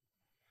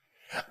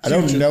 I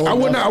don't know. I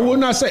would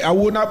not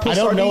put I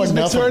don't know Sardines enough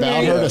next to about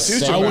name. her to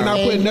say I would not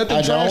put anything. nothing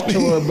I trash don't. to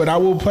her, but I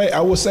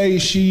will say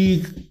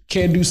she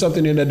can do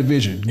something in that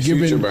division,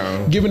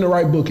 given the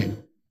right booking.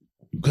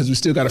 Because we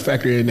still got to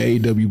factor in the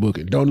AEW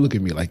booking. Don't look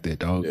at me like that,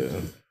 dog. Yeah.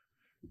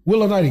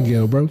 Willow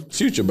Nightingale, bro.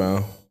 Future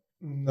bound.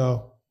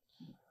 No.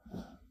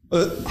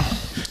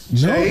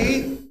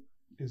 Jade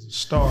is a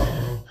star,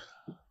 bro.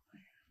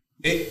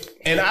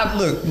 And I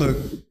look.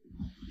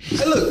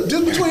 Hey, look,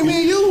 just between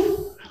me and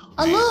you,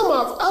 I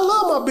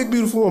love my big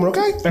beautiful woman,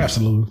 okay?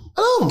 Absolutely.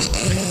 I love them.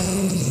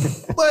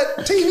 But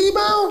TV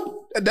bound,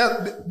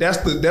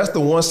 that's the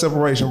one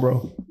separation,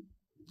 bro.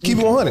 Keep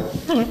it 100.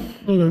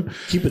 Okay.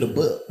 Keep it a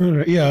buck.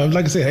 Yeah,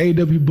 like I said,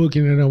 AEW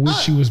booking, and I wish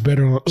she was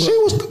better on.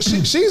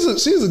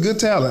 She's a good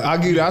talent. I'll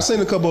give you. I've seen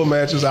a couple of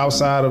matches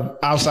outside of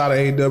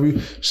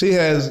AEW.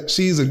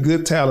 She's a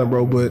good talent,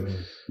 bro. But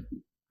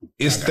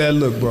it's that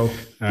look, bro.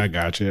 I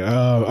got you.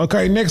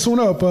 Okay, next one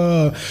up.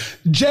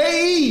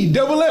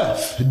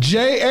 JEFF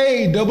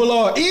JARRETT.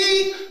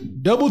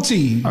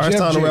 All right, it's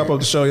time to wrap up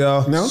the show,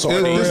 y'all. No?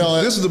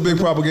 This is a big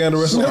propaganda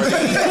wrestling. All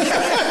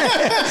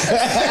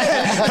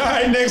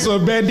right, next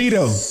one,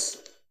 Bandito.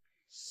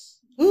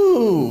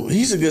 Ooh,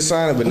 he's a good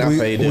signing, but not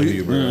for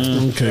AEW, bro.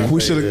 Okay. We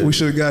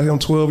should have got him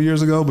 12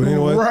 years ago, but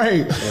anyway.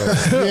 Right.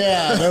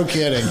 Yeah, no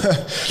kidding.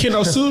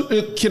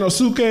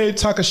 Kinosuke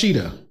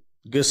Takashita.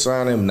 Good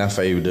signing, but not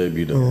for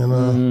AEW, though.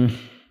 And,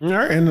 All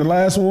right, and the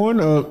last one,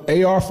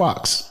 AR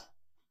Fox.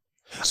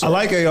 I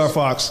like AR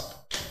Fox.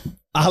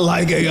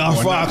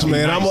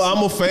 Man. Nice.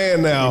 I'm a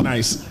fan now.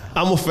 Nice.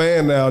 I'm a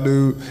fan now,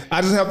 dude.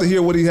 I just have to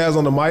hear what he has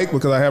on the mic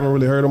because I haven't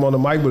really heard him on the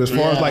mic. But as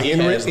far as like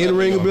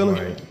in-ring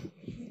ability,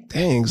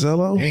 dang,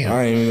 Zello.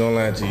 I ain't even gonna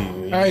lie to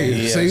you. Hey,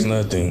 He see? has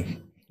nothing.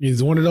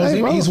 He's one of those.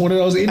 Hey, bro. He's one of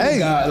those indie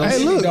guys. Those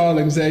indie look.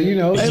 darlings that Hey,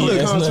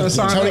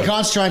 look. Tony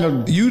Khan's trying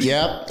to.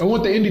 Yep. I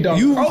want the indie dog.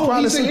 You Oh,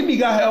 probably he's an indie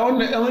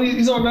guy.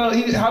 He's on.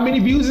 How many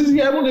views does he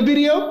have on the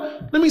video?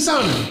 Let me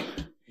sign him.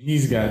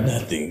 He's got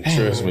nothing.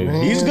 Trust me.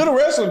 He's a good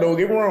wrestler, though.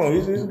 Get me wrong.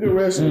 He's a good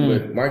wrestler,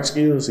 but Mike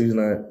Skills, he's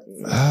not.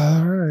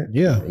 All right.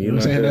 Yeah, you know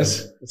what I'm saying. not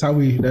That's how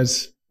we.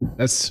 That's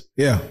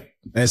yeah.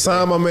 And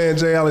sign my man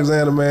Jay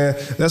Alexander, man.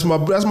 That's my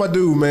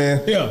dude,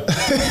 man. Yeah.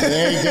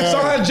 There you go.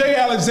 Sign Jay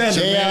Alexander.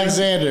 Jay man.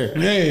 Alexander.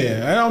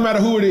 Yeah, it don't matter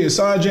who it is.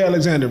 Sign Jay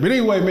Alexander. But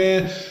anyway,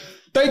 man,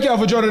 thank y'all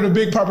for joining the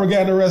Big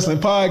Propaganda Wrestling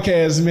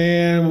Podcast,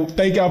 man.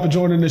 Thank y'all for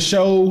joining the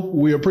show.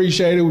 We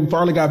appreciate it. We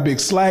finally got Big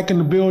Slack in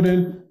the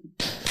building.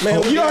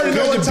 Man, you already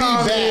know what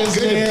time it is,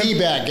 Good man. to be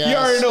back, guys. You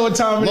already know what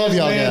time it Love is,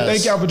 y'all, man. guys.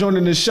 Thank y'all for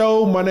joining the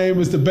show. My name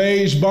is the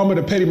Beige Bomber,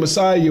 the Petty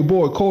Messiah, your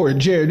boy Corey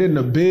Jared in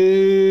the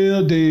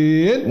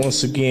building.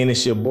 Once again,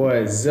 it's your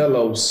boy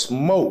Zello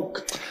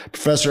Smoke.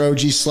 Professor OG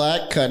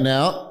Slack cutting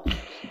out.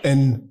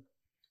 And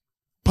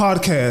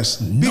podcast,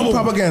 Big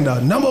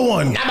Propaganda, number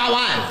one.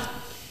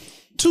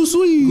 Too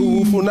sweet.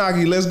 Guru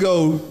Funagi, let's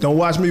go. Don't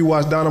watch me,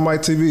 watch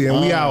Dynamite TV,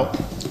 and we out.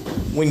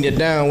 When you're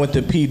down with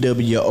the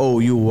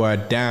PWO, you are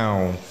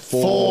down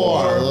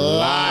for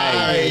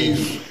life.